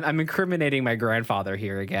I'm incriminating my grandfather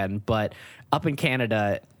here again, but up in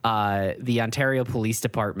Canada, the Ontario Police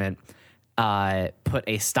Department put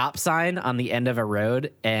a stop sign on the end of a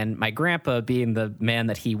road, and my grandpa, being the man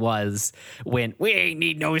that he was, went, "We ain't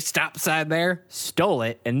need no stop sign there," stole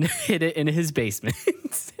it and hid it in his basement,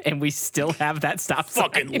 and we still have that stop sign.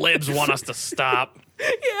 Fucking libs want us to stop.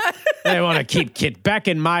 they want to keep kid. Back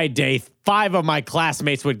in my day, 5 of my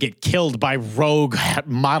classmates would get killed by rogue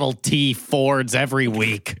Model T Fords every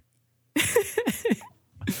week.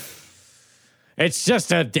 It's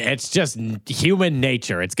just human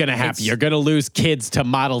nature. It's gonna happen. It's- You're gonna lose kids to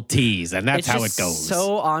Model Ts, and that's It's how it just goes.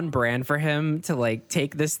 so on brand for him to like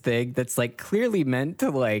take this thing that's like clearly meant to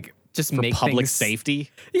like just make Public things safety.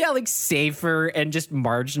 yeah, like safer and just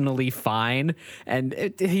marginally fine. And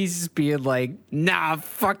he's just being like, "Nah,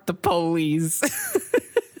 fuck the police."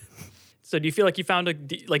 So do you feel like you found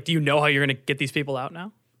do you know how you're gonna get these people out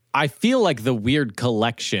now? I feel like the weird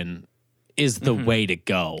collection is the way to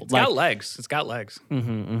go. It's got legs. It's got legs.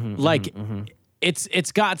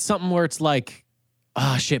 It's got something where it's like,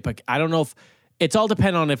 oh shit, but I don't know if it's all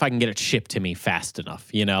dependent on if I can get it shipped to me fast enough,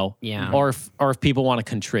 you know? Yeah. Or if people want to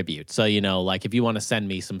contribute. So, you know, like if you want to send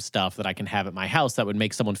me some stuff that I can have at my house that would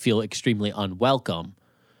make someone feel extremely unwelcome,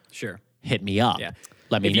 Sure. hit me up. Yeah.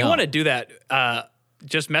 Let me know. If you want to do that,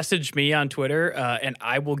 just message me on Twitter, and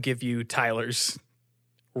I will give you Tyler's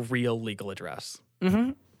real legal address.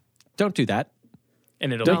 Don't do that.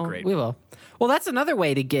 And it'll No, be great. we will. Well, that's another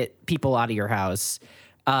way to get people out of your house.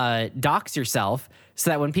 Dox yourself so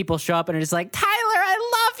that when people show up and are just like, Tyler,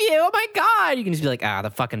 I love you. Oh my God. You can just be like, the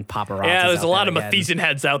fucking paparazzi. Yeah, there's a lot of Mathesian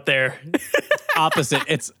heads out there. Opposite.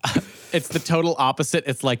 It's the total opposite.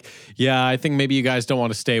 It's like, yeah, I think maybe you guys don't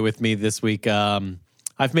want to stay with me this week.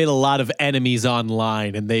 I've made a lot of enemies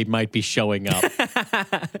online, and they might be showing up.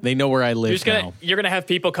 They know where I live now. You're gonna have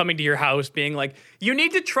people coming to your house being like, "You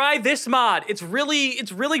need to try this mod. It's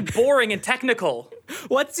really boring and technical."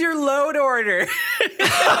 What's your load order?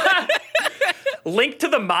 Link to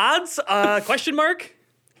the mods? Question mark.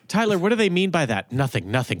 Tyler, what do they mean by that?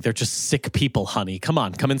 Nothing. They're just sick people, honey. Come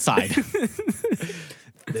on, come inside.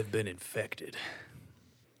 They've been infected.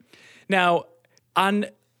 Now, on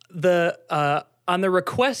the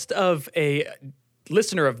request of a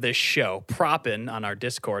listener of this show, Propin, on our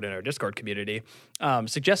Discord and our Discord community,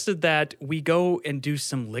 suggested that we go and do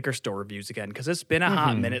some liquor store reviews again because it's been a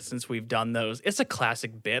hot minute since we've done those. It's a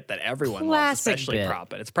classic bit that everyone loves, especially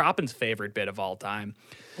Propin. It's Propin's favorite bit of all time.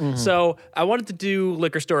 So I wanted to do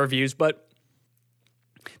liquor store reviews, but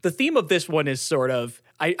the theme of this one is sort of,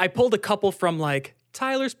 I pulled a couple from like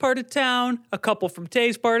Tyler's part of town, a couple from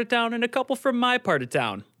Tay's part of town, and a couple from my part of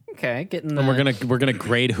town. Okay, getting the... And we're gonna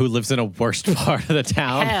grade who lives in a worst part of the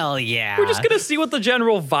town. Hell yeah. We're just gonna see what the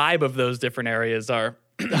general vibe of those different areas are.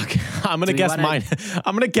 Okay, I'm gonna guess mine.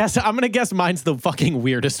 I'm gonna guess mine's the fucking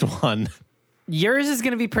weirdest one. Yours is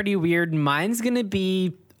going to be pretty weird. Mine's going to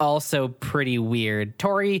be also pretty weird.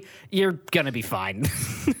 Tori, you're going to be fine.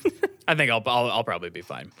 I think I'll probably be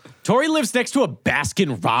fine. Tori lives next to a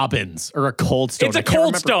Baskin Robbins or a Cold Stone. It's a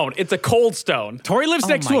Cold Stone. It's a Cold Stone. Tori lives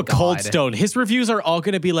next to a Cold God. Stone. His reviews are all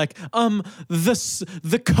going to be like,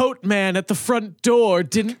 the coat man at the front door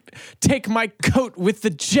didn't take my coat with the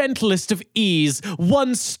gentlest of ease.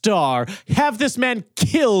 1 star. Have this man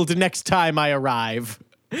killed next time I arrive.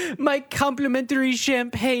 My complimentary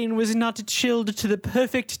champagne was not chilled to the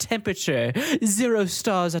perfect temperature. 0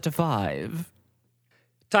 stars out of 5.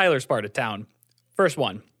 Tyler's part of town. First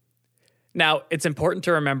one. Now, it's important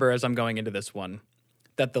to remember as I'm going into this one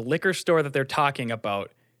that the liquor store that they're talking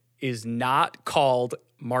about is not called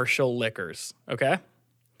Marshall Liquors, okay?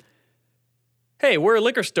 Hey, we're a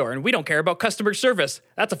liquor store and we don't care about customer service.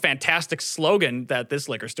 That's a fantastic slogan that this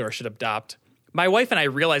liquor store should adopt. My wife and I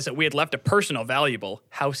realized that we had left a personal valuable,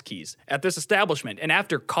 house keys, at this establishment, and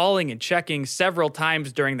after calling and checking several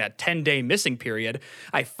times during that 10-day missing period,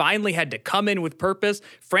 I finally had to come in with purpose,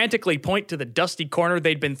 frantically point to the dusty corner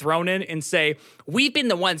they'd been thrown in, and say, "We've been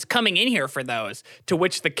the ones coming in here for those," to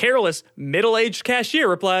which the careless, middle-aged cashier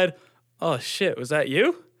replied, "Oh shit, was that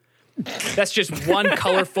you?" That's just one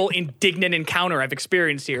colorful, indignant encounter I've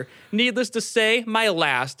experienced here. Needless to say, my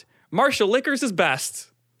last. Marshall Liquors is best.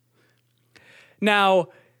 Now,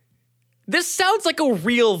 this sounds like a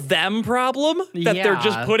real them problem that they're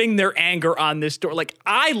just putting their anger on this store. Like,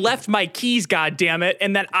 I left my keys, goddammit,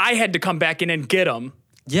 and then I had to come back in and get them.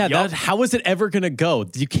 Yeah, how is it ever going to go?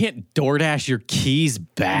 You can't DoorDash your keys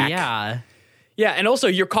back. Yeah, and also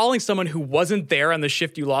you're calling someone who wasn't there on the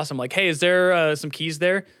shift you lost. I'm like, hey, is there some keys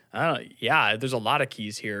there? I don't know. Yeah, there's a lot of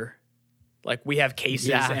keys here. Like, we have cases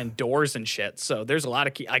and doors and shit. So there's a lot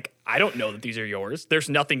of keys. Like, I don't know that these are yours. There's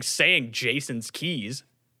nothing saying Jason's keys.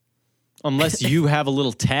 Unless you have a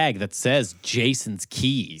little tag that says Jason's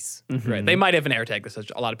keys. Right. They might have an air tag that says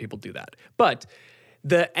a lot of people do that. But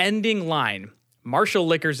the ending line, Marshall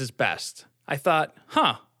Liquors is best. I thought,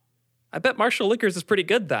 I bet Marshall Liquors is pretty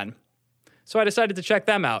good then. So I decided to check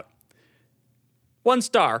them out. 1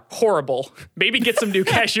 star, horrible. Maybe get some new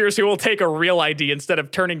cashiers who will take a real ID instead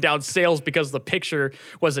of turning down sales because the picture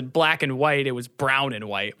wasn't black and white, it was brown and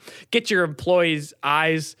white. Get your employees'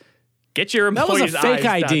 eyes. That was a fake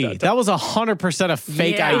ID. That was 100% a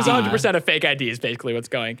fake ID. It was 100% a fake ID is basically what's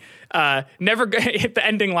going. The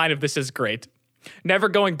ending line of this is great. Never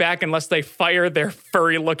going back unless they fire their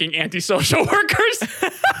furry-looking antisocial workers.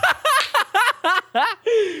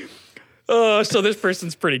 So this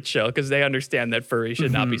person's pretty chill because they understand that furry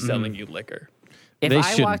should not be selling you liquor. If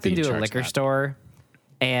I walked into a liquor store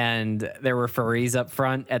and there were furries up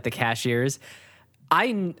front at the cashiers,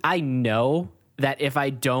 I know that if I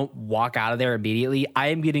don't walk out of there immediately, I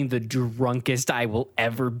am getting the drunkest I will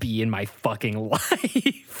ever be in my fucking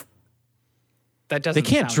life. That doesn't. They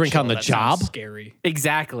can't sound drink chill. on the That sounds job. Scary.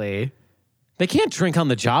 Exactly. They can't drink on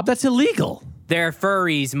the job. That's illegal. They're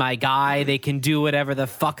furries, my guy. They can do whatever the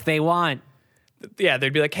fuck they want. Yeah,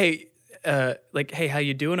 they'd be like, hey, hey, how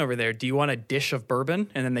you doing over there? Do you want a dish of bourbon?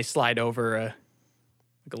 And then they slide over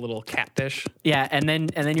like a little cat dish. Yeah, and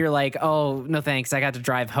then you're like, oh, no thanks, I got to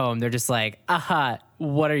drive home. They're just like, aha,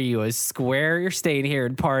 what are you, a square? You're staying here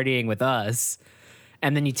and partying with us.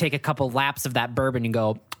 And then you take a couple laps of that bourbon and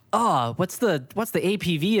go, oh, what's the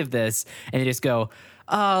APV of this? And they just go,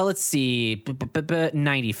 let's see,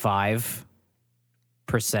 95%.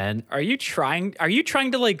 Are you trying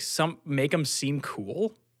to like make them seem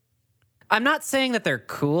cool? I'm not saying that they're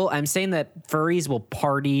cool. I'm saying that furries will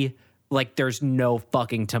party like there's no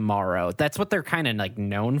fucking tomorrow. That's what they're kind of like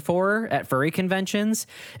known for at furry conventions.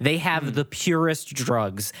 They have the purest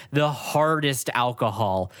drugs, the hardest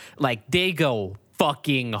alcohol. Like they go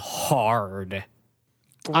fucking hard.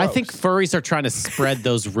 I think furries are trying to spread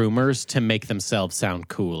those rumors to make themselves sound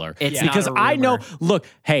cooler. It's because not a I know, rumor. look,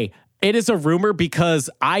 hey, it is a rumor because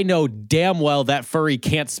I know damn well that furry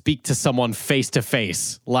can't speak to someone face to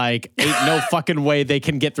face. Like, ain't no fucking way they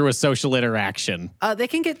can get through a social interaction. They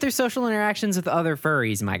can get through social interactions with other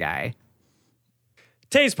furries, my guy.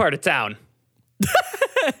 Tay's part of town.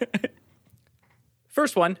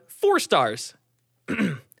 First one, 4 stars.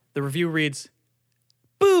 The review reads,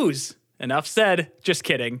 booze. Enough said. Just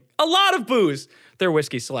kidding. A lot of booze. Their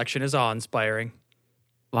whiskey selection is awe-inspiring.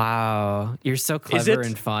 Wow, you're so clever it?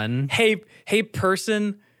 and fun. Hey,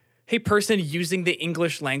 person using the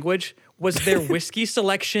English language, was their whiskey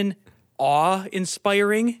selection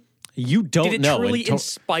awe-inspiring? You don't Did it know. truly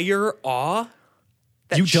inspire awe?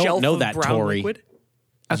 That You don't shelf know of that, brown Tori. liquid?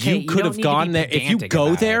 Okay, You could don't have need to gone be there. If you pedantic go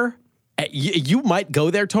about it. there, you might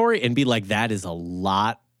go there, Tori, and be like, that is a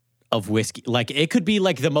lot of whiskey. Like, it could be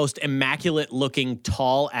like the most immaculate looking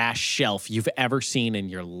tall ass shelf you've ever seen in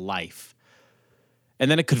your life. And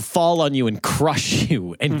then it could fall on you and crush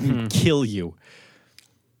you and kill you.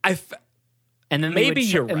 And then Maybe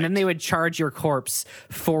you're And then right. they would charge your corpse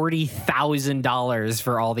 $40,000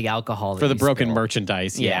 for all the alcohol For that the you broken spilled.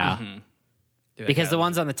 merchandise. Yeah. Because the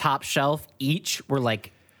ones on the top shelf each were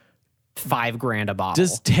like $5,000 a bottle.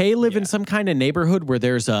 Does Tay live in some kind of neighborhood where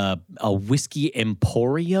there's a whiskey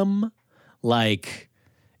emporium? Like,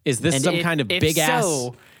 is this And some if- kind of if big ass?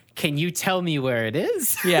 so, can you tell me where it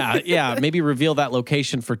is? Yeah. Maybe reveal that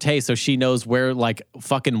location for Tay so she knows where like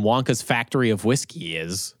fucking Wonka's factory of whiskey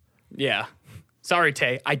is. Yeah. Sorry,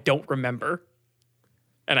 Tay. I don't remember.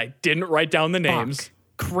 And I didn't write down the names. Fuck.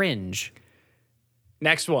 Cringe.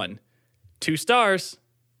 Next one. 2 stars.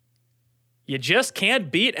 You just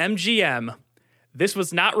can't beat MGM. This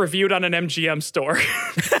was not reviewed on an MGM store.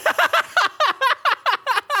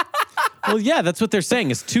 Well, yeah, that's what they're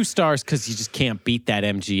saying. It's 2 stars because you just can't beat that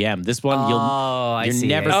MGM. This one, I you're see.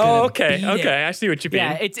 never I see. gonna okay. beat it. I see what you mean.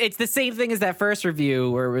 Yeah, it's the same thing as that first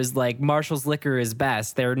review where it was like Marshall's Liquor is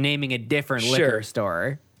best. They're naming a different Sure. liquor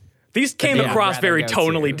store. These came they would across rather very go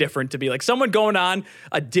tonally to. different to be like someone going on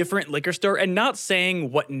a different liquor store and not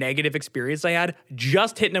saying what negative experience they had,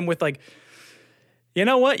 just hitting them with like, you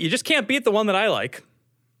know what? You just can't beat the one that I like.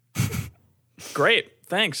 Great.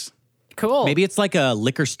 Thanks. Cool. Maybe it's like a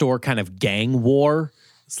liquor store kind of gang war.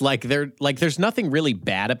 It's like there's nothing really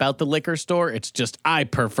bad about the liquor store. It's just I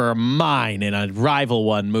prefer mine, and a rival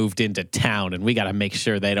one moved into town, and we got to make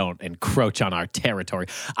sure they don't encroach on our territory.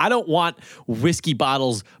 I don't want whiskey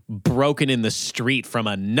bottles broken in the street from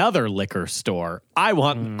another liquor store. I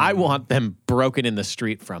want them broken in the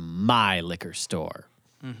street from my liquor store.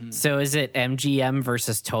 So is it MGM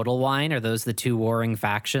versus Total Wine? Are those the two warring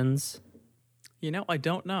factions? You know, I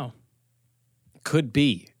don't know. Could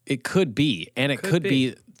be. It could be. And it could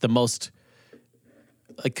be the most,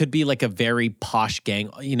 it could be like a very posh gang.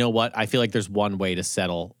 You know what? I feel like there's one way to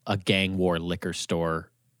settle a gang war liquor store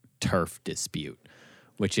turf dispute,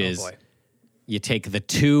 which is boy. you take the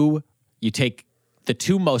two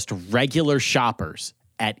most regular shoppers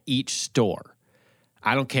at each store.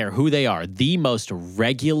 I don't care who they are, the most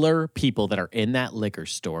regular people that are in that liquor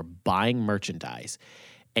store buying merchandise,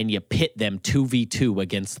 and you pit them 2v2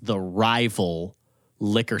 against the rival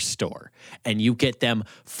liquor store, and you get them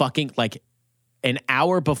fucking like an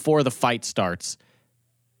hour before the fight starts,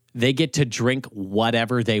 they get to drink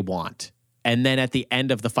whatever they want. And then at the end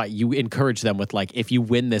of the fight, you encourage them with like, if you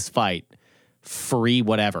win this fight, free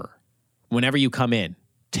whatever. Whenever you come in,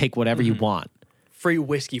 take whatever you want. Free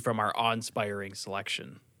whiskey from our awe-inspiring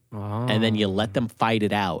selection. And then you let them fight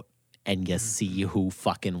it out and you see who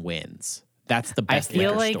fucking wins. That's the best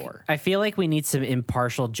liquor store. I feel like we need some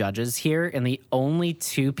impartial judges here, and the only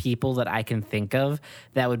two people that I can think of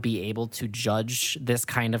that would be able to judge this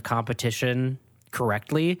kind of competition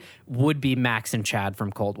correctly would be Max and Chad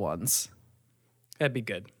from Cold Ones. That'd be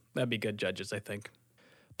good. That'd be good judges, I think.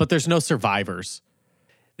 But there's no survivors.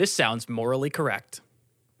 This sounds morally correct.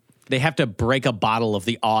 They have to break a bottle of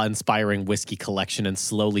the awe-inspiring whiskey collection and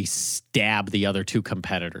slowly stab the other two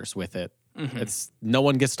competitors with it. It's no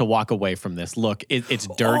one gets to walk away from this. Look, it's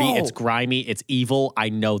dirty, it's grimy, it's evil. I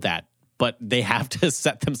know that, but they have to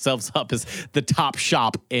set themselves up as the top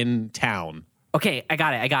shop in town. Okay, I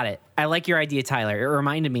got it. I like your idea, Tyler. It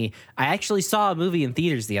reminded me, I actually saw a movie in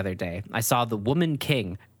theaters the other day. I saw The Woman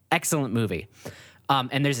King. Excellent movie.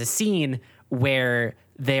 And there's a scene where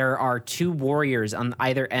there are two warriors on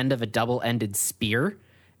either end of a double-ended spear,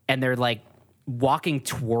 and they're like walking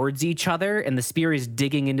towards each other, and the spear is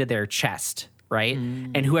digging into their chest, right?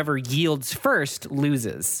 And whoever yields first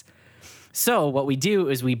loses. So what we do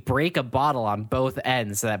is we break a bottle on both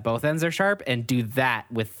ends so that both ends are sharp, and do that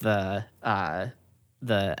with the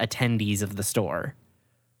attendees of the store.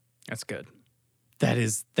 That's good.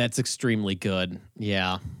 That's extremely good.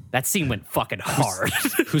 Yeah. That scene went fucking hard.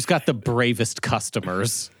 Who's got the bravest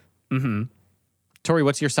customers? Tori,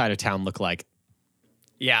 what's your side of town look like?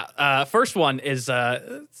 Yeah. First one is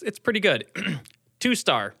it's pretty good.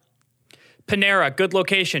 2-star. Panera, good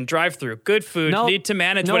location, drive-through, good food, Nope. need to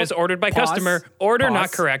manage Nope. what is ordered by Pause. customer. Order Pause.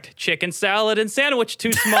 not correct. Chicken salad and sandwich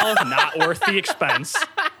too small, not worth the expense.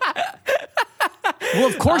 Well,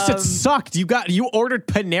 of course it sucked. You ordered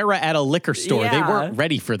Panera at a liquor store. They Yeah. weren't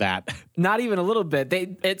ready for that. Not even a little bit.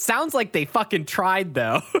 It sounds like they fucking tried,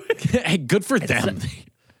 though. Hey, good for them.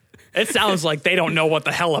 It sounds like they don't know what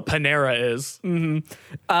the hell a Panera is. They're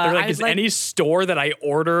like, is any store that I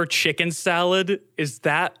order chicken salad, is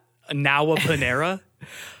that now a Panera?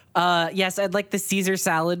 Yes, I'd like the Caesar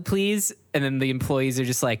salad, please. And then the employees are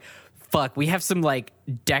just like, fuck, we have some like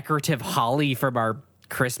decorative holly from our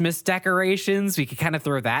Christmas decorations. We could kind of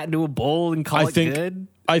throw that into a bowl and call it good.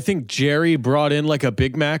 I think Jerry brought in like a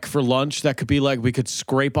Big Mac for lunch. That could be like, we could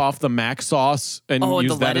scrape off the Mac sauce and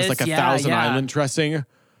use that as like a Thousand Island dressing.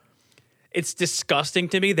 It's disgusting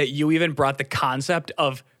to me that you even brought the concept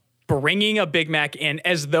of bringing a Big Mac in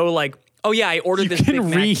as though like, oh yeah, I ordered this Big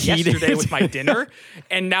Mac yesterday with my dinner,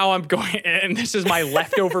 and now I'm going, and this is my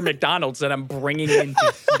leftover McDonald's that I'm bringing in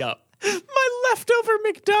to heat up. My leftover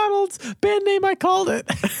McDonald's. Band name, I called it.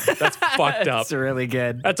 That's fucked up. That's really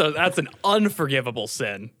good. That's an unforgivable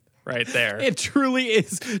sin right there. It truly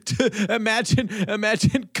is.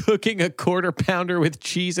 Imagine cooking a quarter pounder with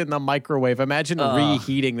cheese in the microwave. Imagine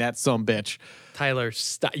reheating that sumbitch. Tyler,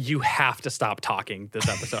 you have to stop talking this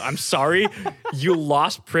episode. I'm sorry. You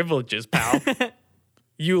lost privileges, pal.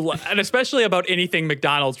 And especially about anything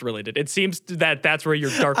McDonald's related. It seems that that's where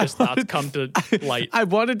your darkest thoughts come to light. I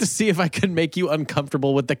wanted to see if I could make you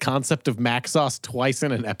uncomfortable with the concept of Mac sauce twice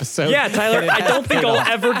in an episode. Yeah, Tyler, I don't think I'll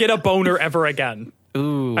ever get a boner ever again.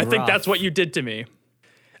 Ooh, I think that's what you did to me.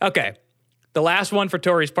 Okay. The last one for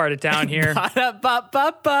Tori's part of town here.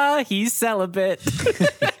 Ba-da-ba-ba-ba, he's celibate.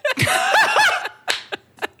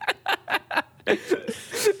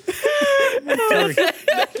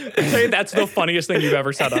 Say that's the funniest thing you've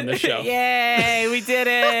ever said on this show. Yay, we did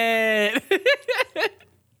it.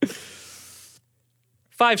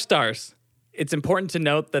 5 stars. It's important to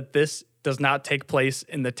note that this does not take place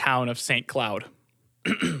in the town of St. Cloud.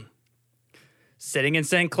 Sitting in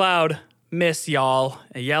St. Cloud, miss y'all,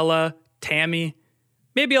 Ayala, Tammy.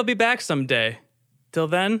 Maybe I'll be back someday. Till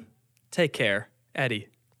then, take care, Eddie.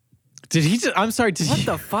 Did he just, I'm sorry, What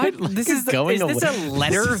the fuck? This is going is this away. a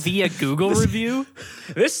letter via Google review?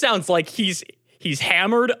 This sounds like he's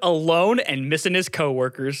hammered, alone, and missing his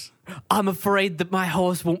coworkers. I'm afraid that my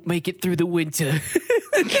horse won't make it through the winter.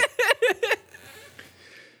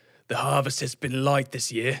 The harvest has been light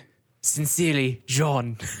this year. Sincerely,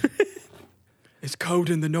 John. It's cold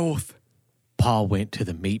in the north. Paul went to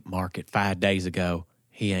the meat market 5 days ago.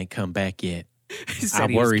 He ain't come back yet. He said I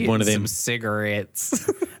he was worried one of getting them- some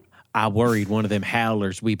cigarettes. I worried one of them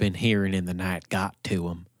howlers we've been hearing in the night got to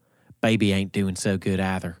him. Baby ain't doing so good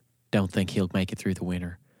either. Don't think he'll make it through the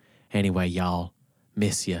winter. Anyway, y'all,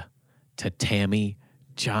 miss ya. To Tammy,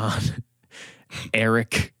 John,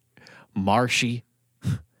 Eric, Marshy.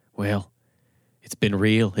 Well, it's been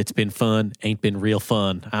real. It's been fun. Ain't been real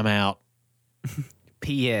fun. I'm out.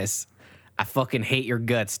 P.S. I fucking hate your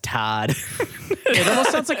guts, Todd. It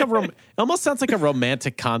almost sounds like a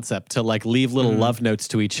romantic concept to like leave little love notes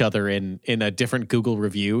to each other in a different Google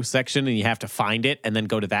review section, and you have to find it and then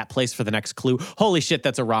go to that place for the next clue. Holy shit,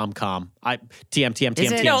 that's a rom-com.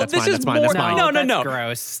 TM. No, That's this mine. is That's mine. That's more- mine. No, that's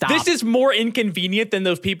gross. Stop. This is more inconvenient than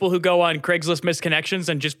those people who go on Craigslist Misconnections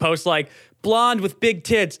and just post like, blonde with big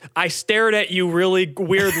tits. I stared at you really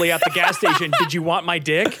weirdly at the gas station. Did you want my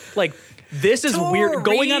dick? Like, this is weird.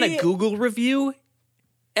 Going on a Google review,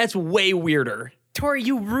 that's way weirder. Tori,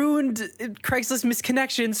 you ruined Craigslist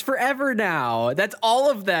Misconnections forever now. That's all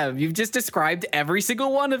of them. You've just described every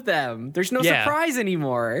single one of them. There's no surprise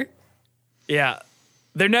anymore. Yeah.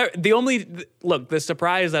 They're never, the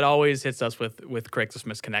surprise that always hits us with Craigslist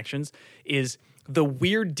Misconnections is the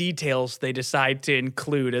weird details they decide to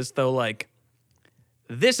include, as though like,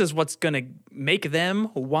 this is what's going to make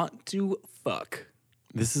them want to fuck.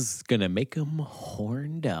 This is going to make them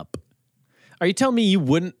horned up. Are you telling me you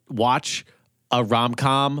wouldn't watch a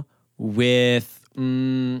rom-com with,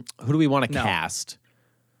 who do we want to cast?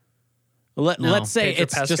 Let's say Pedro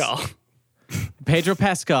it's Pascal. just Pedro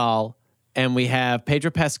Pascal, and we have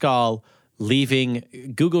Pedro Pascal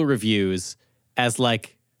leaving Google reviews as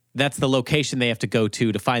like, that's the location they have to go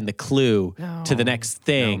to find the clue to the next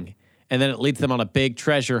thing. No. And then it leads them on a big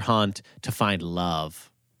treasure hunt to find love.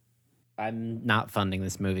 I'm not funding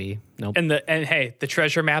this movie. Nope. And hey, the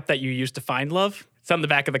treasure map that you used to find love, it's on the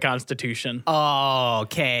back of the Constitution. Oh,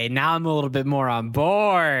 okay. Now I'm a little bit more on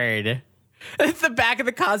board. The back of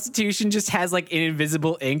the Constitution just has like in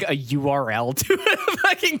invisible ink a URL to a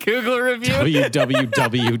fucking Google review.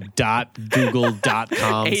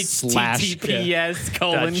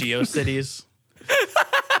 www.google.com/HTTPS:/.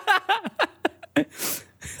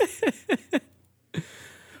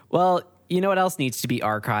 Well, you know what else needs to be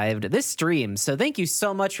archived? This stream. So thank you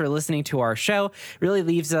so much for listening to our show. Really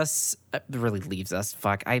leaves us.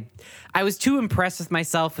 Fuck. I was too impressed with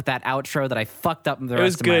myself with that outro that I fucked up the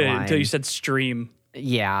rest of my line. It was good until you said stream.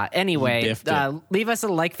 Yeah. Anyway, leave us a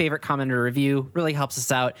like, favorite, comment, or review. Really helps us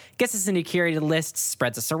out. Gets us into curated lists,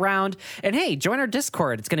 spreads us around. And hey, join our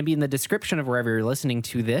Discord. It's going to be in the description of wherever you're listening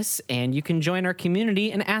to this. And you can join our community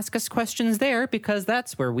and ask us questions there, because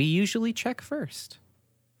that's where we usually check first.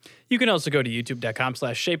 You can also go to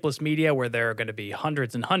youtube.com/shapelessmedia, where there are going to be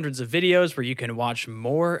hundreds and hundreds of videos where you can watch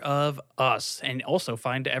more of us and also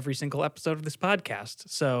find every single episode of this podcast.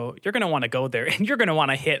 So you're going to want to go there, and you're going to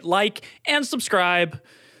want to hit like and subscribe,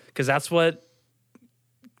 because that's what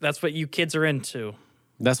you kids are into.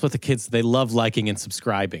 That's what the kids, they love liking and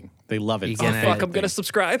subscribing. They love it. I'm going to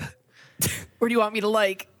subscribe. Where do you want me to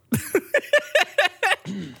like?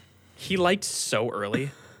 He liked so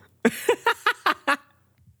early.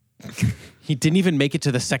 He didn't even make it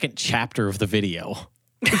to the second chapter of the video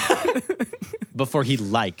before he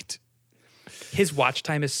liked. His watch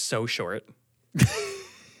time is so short.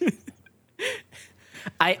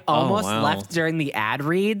 I almost left during the ad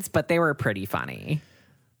reads, but they were pretty funny.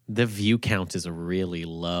 The view count is really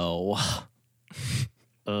low.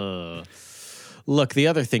 Look, the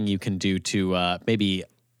other thing you can do to maybe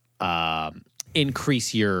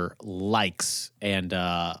increase your likes and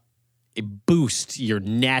boost your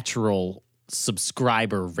natural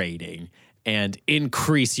subscriber rating and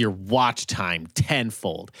increase your watch time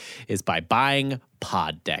tenfold is by buying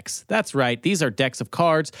pod decks. That's right. These are decks of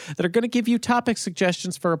cards that are going to give you topic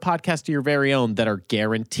suggestions for a podcast of your very own that are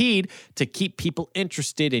guaranteed to keep people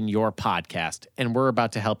interested in your podcast. And we're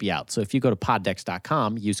about to help you out. So if you go to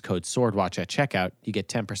poddecks.com, use code SWORDWATCH at checkout, you get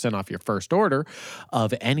 10% off your first order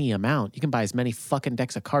of any amount. You can buy as many fucking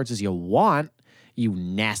decks of cards as you want, you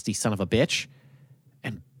nasty son of a bitch.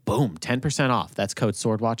 And boom, 10% off. That's code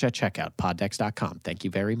SWORDWATCH at checkout, poddecks.com. Thank you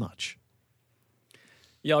very much.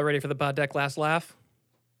 Y'all ready for the pod deck last laugh?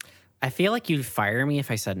 I feel like you'd fire me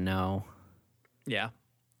if I said no. Yeah.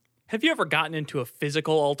 Have you ever gotten into a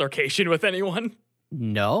physical altercation with anyone?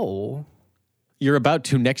 No. You're about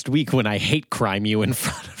to next week when I hate crime you in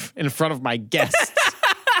front of my guests.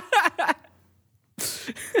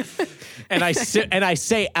 And I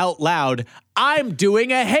say out loud, I'm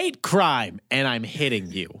doing a hate crime, and I'm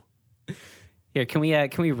hitting you. Here, can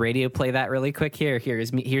we radio play that really quick?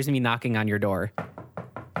 Here's me knocking on your door.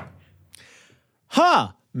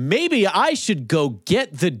 Maybe I should go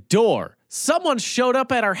get the door. Someone showed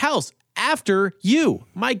up at our house after you.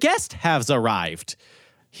 My guest has arrived.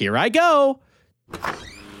 Here I go.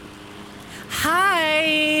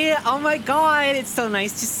 Hi! Oh my God, it's so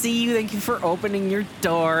nice to see you. Thank you for opening your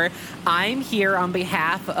door. I'm here on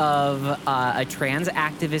behalf of a trans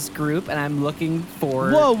activist group, and I'm looking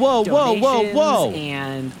for Whoa.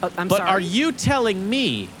 And But are you telling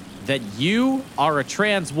me that you are a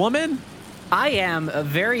trans woman? I am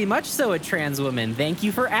very much so a trans woman. Thank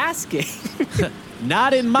you for asking.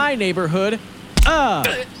 Not in my neighborhood.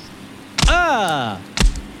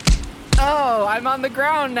 Oh, I'm on the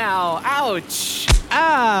ground now. Ouch.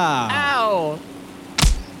 Ah. Ow.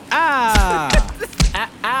 Ah.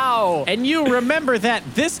 Ow. And you remember that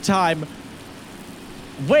this time.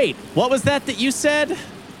 Wait, what was that you said?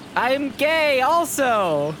 I'm gay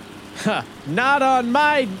also. Huh, not on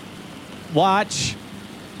my watch.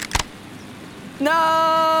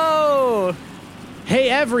 No. Hey,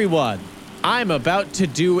 everyone. I'm about to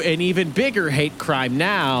do an even bigger hate crime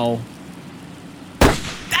now.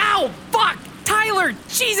 Ow, fuck. Tyler,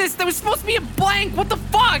 Jesus, that was supposed to be a blank. What the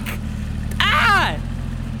fuck? Ah.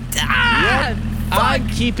 Yep, I'm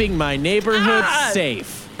Fuck. keeping my neighborhood Ah!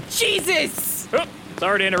 safe. Jesus. Oh,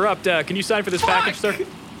 sorry to interrupt. Can you sign for this package, sir?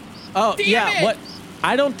 Oh, Damn yeah, it. what?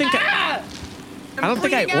 I don't think Ah. I don't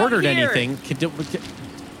think bleeding I out ordered here. anything.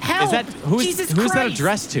 Help. Is that who's Jesus that Christ.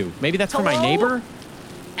 addressed to? Maybe that's for my Hello? neighbor?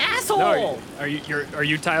 Asshole. No, are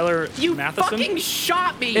you Tyler You Matheson? fucking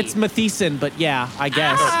shot me. It's Matheson, but yeah, I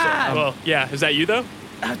guess. Ah! Well, yeah. Is that you though?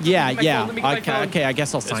 Yeah, Let me yeah. phone, let me get my phone. Okay, I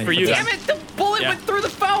guess I'll sign for for you this. then. Damn it, the bullet Yeah. went through the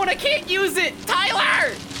phone. I can't use it.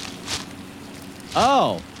 Tyler!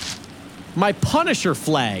 Oh, my Punisher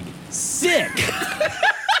flag. Sick.